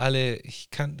okay. dir alle, ich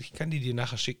kann die dir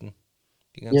nachher schicken.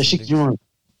 Die Ja, ganzen schick die Links. mal.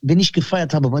 Wen ich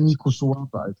gefeiert habe, war Nico Suave,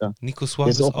 Alter. Nico Der Suave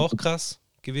ist ist auch auch krass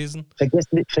gewesen.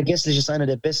 vergesslich ist einer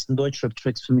der besten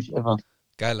Deutschrap-Tracks für mich ever.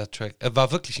 Geiler Track.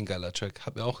 War wirklich ein geiler Track.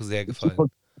 Hat mir auch sehr gefallen. Super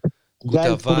geil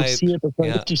Guter Vibe. produziert, das war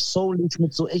Ja, richtig soulig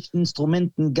mit so echten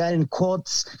Instrumenten, geilen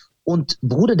Chords. Und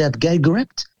Bruder, der hat geil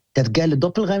gerappt. Der hat geile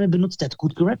Doppelreime benutzt, der hat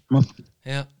gut gerappt, man.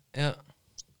 ja, ja.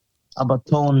 Aber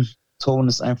Tone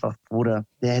ist einfach, Bruder,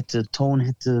 Tone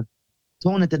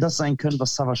hätte das sein können,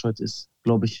 was Savage heute ist,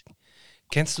 glaube ich.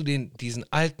 Kennst du diesen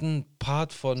alten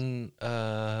Part von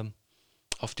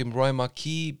auf dem Roy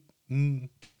Marquis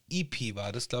EP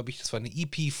war das, glaube ich. Das war eine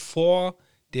EP vor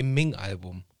dem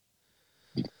Ming-Album.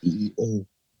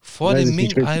 Vor Weiß dem ich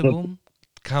nicht, welchen Track. Ming-Album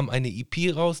kam eine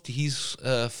EP raus, die hieß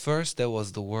First There Was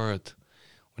the Word.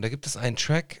 Und da gibt es einen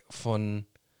Track von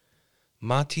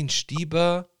Martin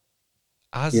Stieber,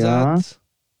 Ja, Azad,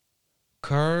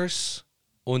 Curse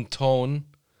und Tone.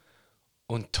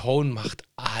 Und Tone macht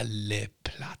alle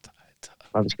platt, Alter.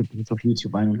 warte, ich gebe jetzt auf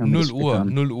YouTube ein und höre mir das 0 später Uhr,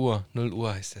 an. 0 Uhr, 0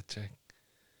 Uhr heißt der Track.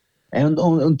 Ey,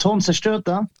 und Tone zerstört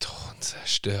da, Tone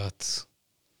zerstört's.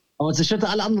 aber zerstört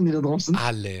alle anderen, die da drauf sind.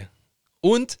 Alle.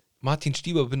 Und Martin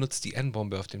Stieber benutzt die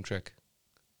N-Bombe auf dem Track.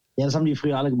 Ja, das haben die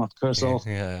früher alle gemacht, Curse Ja, auch.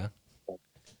 ja.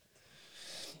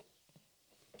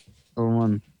 Oh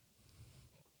Mann,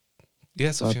 Ja,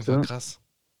 ist auf jeden Fall warte. krass.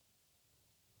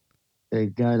 Ey,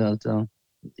 geil, Alter.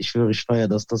 Ich schwöre, ich feiere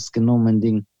das. Das ist genau mein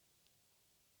Ding.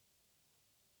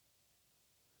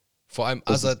 Vor allem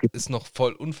Das ist Azad ist noch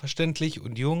voll unverständlich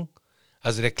und jung.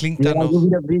 Also der klingt ja, da noch.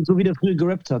 so wie der früher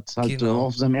gerappt hat, halt Genau.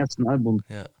 auf seinem ersten Album.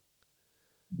 Ja.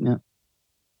 Ja.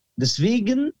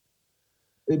 Deswegen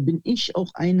bin ich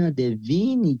auch einer der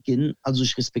wenigen, also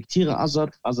ich respektiere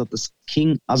Azad, Azad ist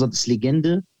King, Azad ist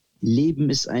Legende, Leben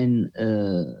ist ein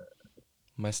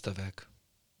Meisterwerk.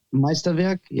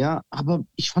 Meisterwerk, ja, aber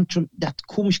ich fand schon, der hat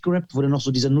komisch gerappt, wo der noch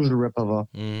so dieser Nuschel-Rapper war.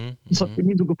 Mhm, Das hat mir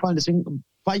nie so gefallen, deswegen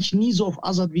war ich nie so auf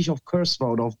Azad, wie ich auf Curse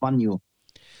war oder auf Banjo.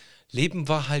 Leben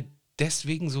war halt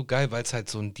deswegen so geil, weil es halt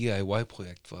so ein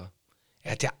DIY-Projekt war.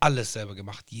 Er hat ja alles selber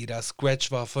gemacht. Jeder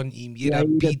Scratch war von ihm, Ja, jeder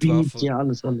jeder Beat war Beat, von. ja,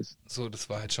 alles, alles. So, das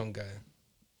war halt schon geil.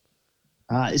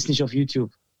 Ah, ist nicht auf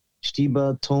YouTube.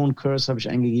 Stieber, Tone, Curse habe ich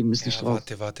eingegeben, ist nicht Ja, drauf.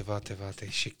 warte.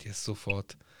 Ich schick dir es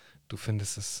sofort. Du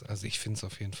findest es, also ich finde es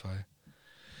auf jeden Fall.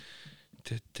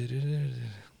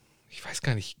 Ich weiß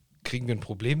gar nicht, kriegen wir ein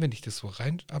Problem, wenn ich das so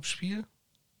rein abspiele?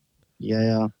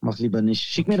 Ja, mach lieber nicht.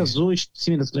 Schick mir Okay. das so, ich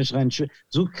zieh mir das gleich rein.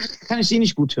 So kann ich sie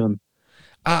nicht gut hören.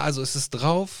 Ah, also es ist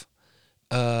drauf.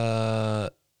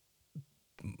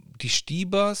 Die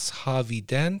Stiebers, Harvey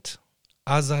Dent,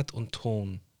 Azad und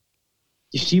Tone.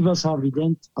 Die Stiebers haben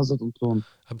Dent, Azad und Tone.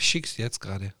 Aber ich schick's dir jetzt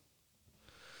gerade.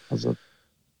 Also,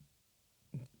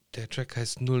 Der Track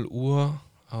heißt 0 Uhr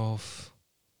auf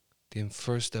dem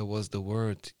First There Was the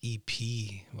Word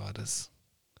EP war das.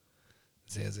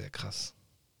 Sehr, sehr krass.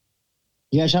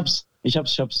 ja, ich hab's.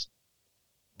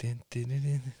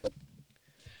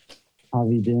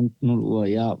 Harvey Dent, 0 Uhr,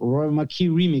 ja. Roy Marquis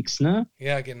Remix, ne?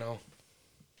 Ja, genau.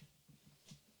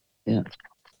 Ja.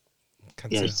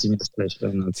 Kannst Ja, du ich zieh mir das gleich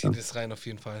rein, zieh Alter. das rein auf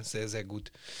jeden Fall. Sehr, sehr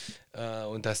gut.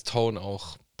 Und das Tone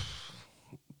auch.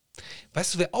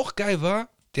 Weißt du, wer auch geil war,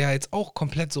 der jetzt auch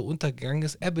komplett so untergegangen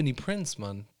ist? Ebony Prince,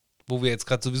 Mann. Wo wir jetzt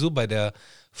gerade sowieso bei der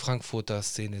Frankfurter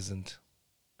Szene sind.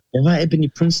 Wer war Ebony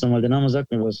Prince nochmal? Der Name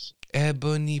sagt mir was.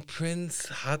 Ebony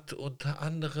Prince hat unter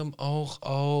anderem auch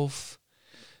auf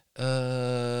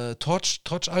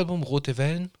Torch-Album Rote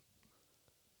Wellen.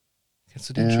 Kennst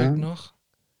du den Track Ja. noch?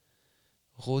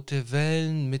 Rote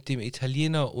Wellen mit dem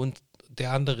Italiener und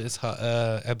der andere ist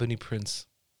Ebony Prince.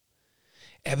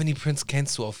 Ebony Prince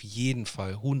kennst du auf jeden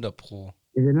Fall, 100 Pro.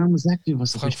 Ja, der Name sagt mir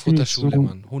was. Aber ich bin Frankfurter nicht Schule, so.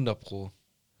 Mann, 100 Pro.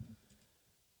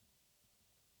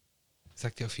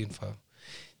 Sagt dir auf jeden Fall.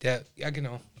 Ja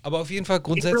genau. Aber auf jeden Fall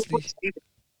grundsätzlich,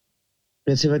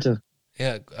 Jetzt hier weiter.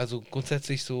 ja, also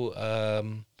grundsätzlich so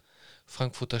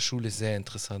Frankfurter Schule ist sehr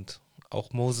interessant.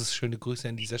 Auch Moses, schöne Grüße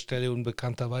an dieser Stelle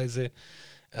unbekannterweise.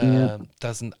 Ja.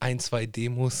 Da sind ein, zwei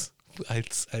Demos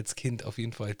als Kind auf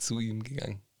jeden Fall zu ihm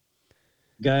gegangen.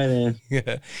 Geil, ey.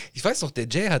 Ja. Ich weiß noch, der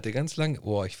Jay hatte ganz lange,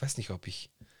 ich weiß nicht, ob ich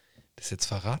das jetzt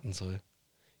verraten soll.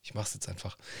 Ich mach's jetzt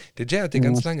einfach. Der Jay hatte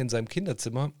ganz lange in seinem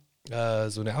Kinderzimmer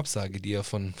So eine Absage, die er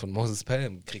von Moses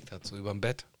Pelham gekriegt hat, so überm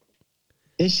Bett.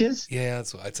 Echt jetzt? Ja, ja,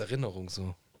 so als Erinnerung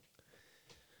so.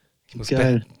 Ich muss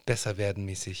Geil. besser werden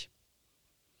mäßig.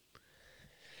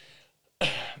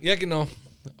 Ja, genau.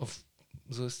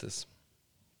 So ist es.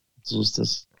 So ist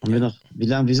das. Haben wir noch, wie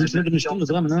lange? Wir sind schon eine Stunde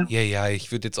dran, ne? Ja, ja,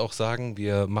 ich würde jetzt auch sagen,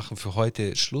 wir machen für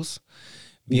heute Schluss.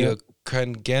 Wir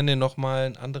können gerne nochmal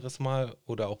ein anderes Mal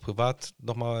oder auch privat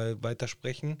nochmal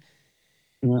weitersprechen.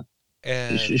 Ja.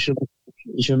 Ich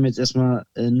höre mir jetzt erstmal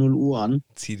 0 Uhr an.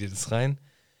 Zieh dir das rein.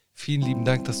 Vielen lieben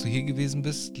Dank, dass du hier gewesen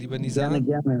bist, lieber Nizar. Gerne,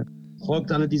 gerne.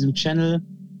 Folgt alle diesem Channel.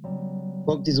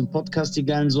 Folgt diesem Podcast, die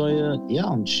geilen Säue. Ja,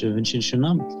 und ich wünsche dir einen schönen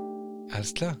Abend.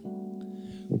 Alles klar.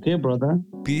 Okay, Brother.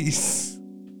 Peace.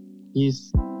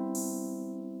 Peace.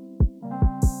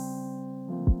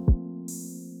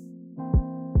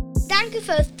 Danke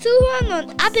fürs Zuhören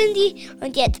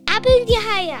und jetzt ab in die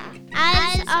Haie.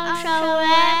 Als Ausschau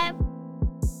Rap.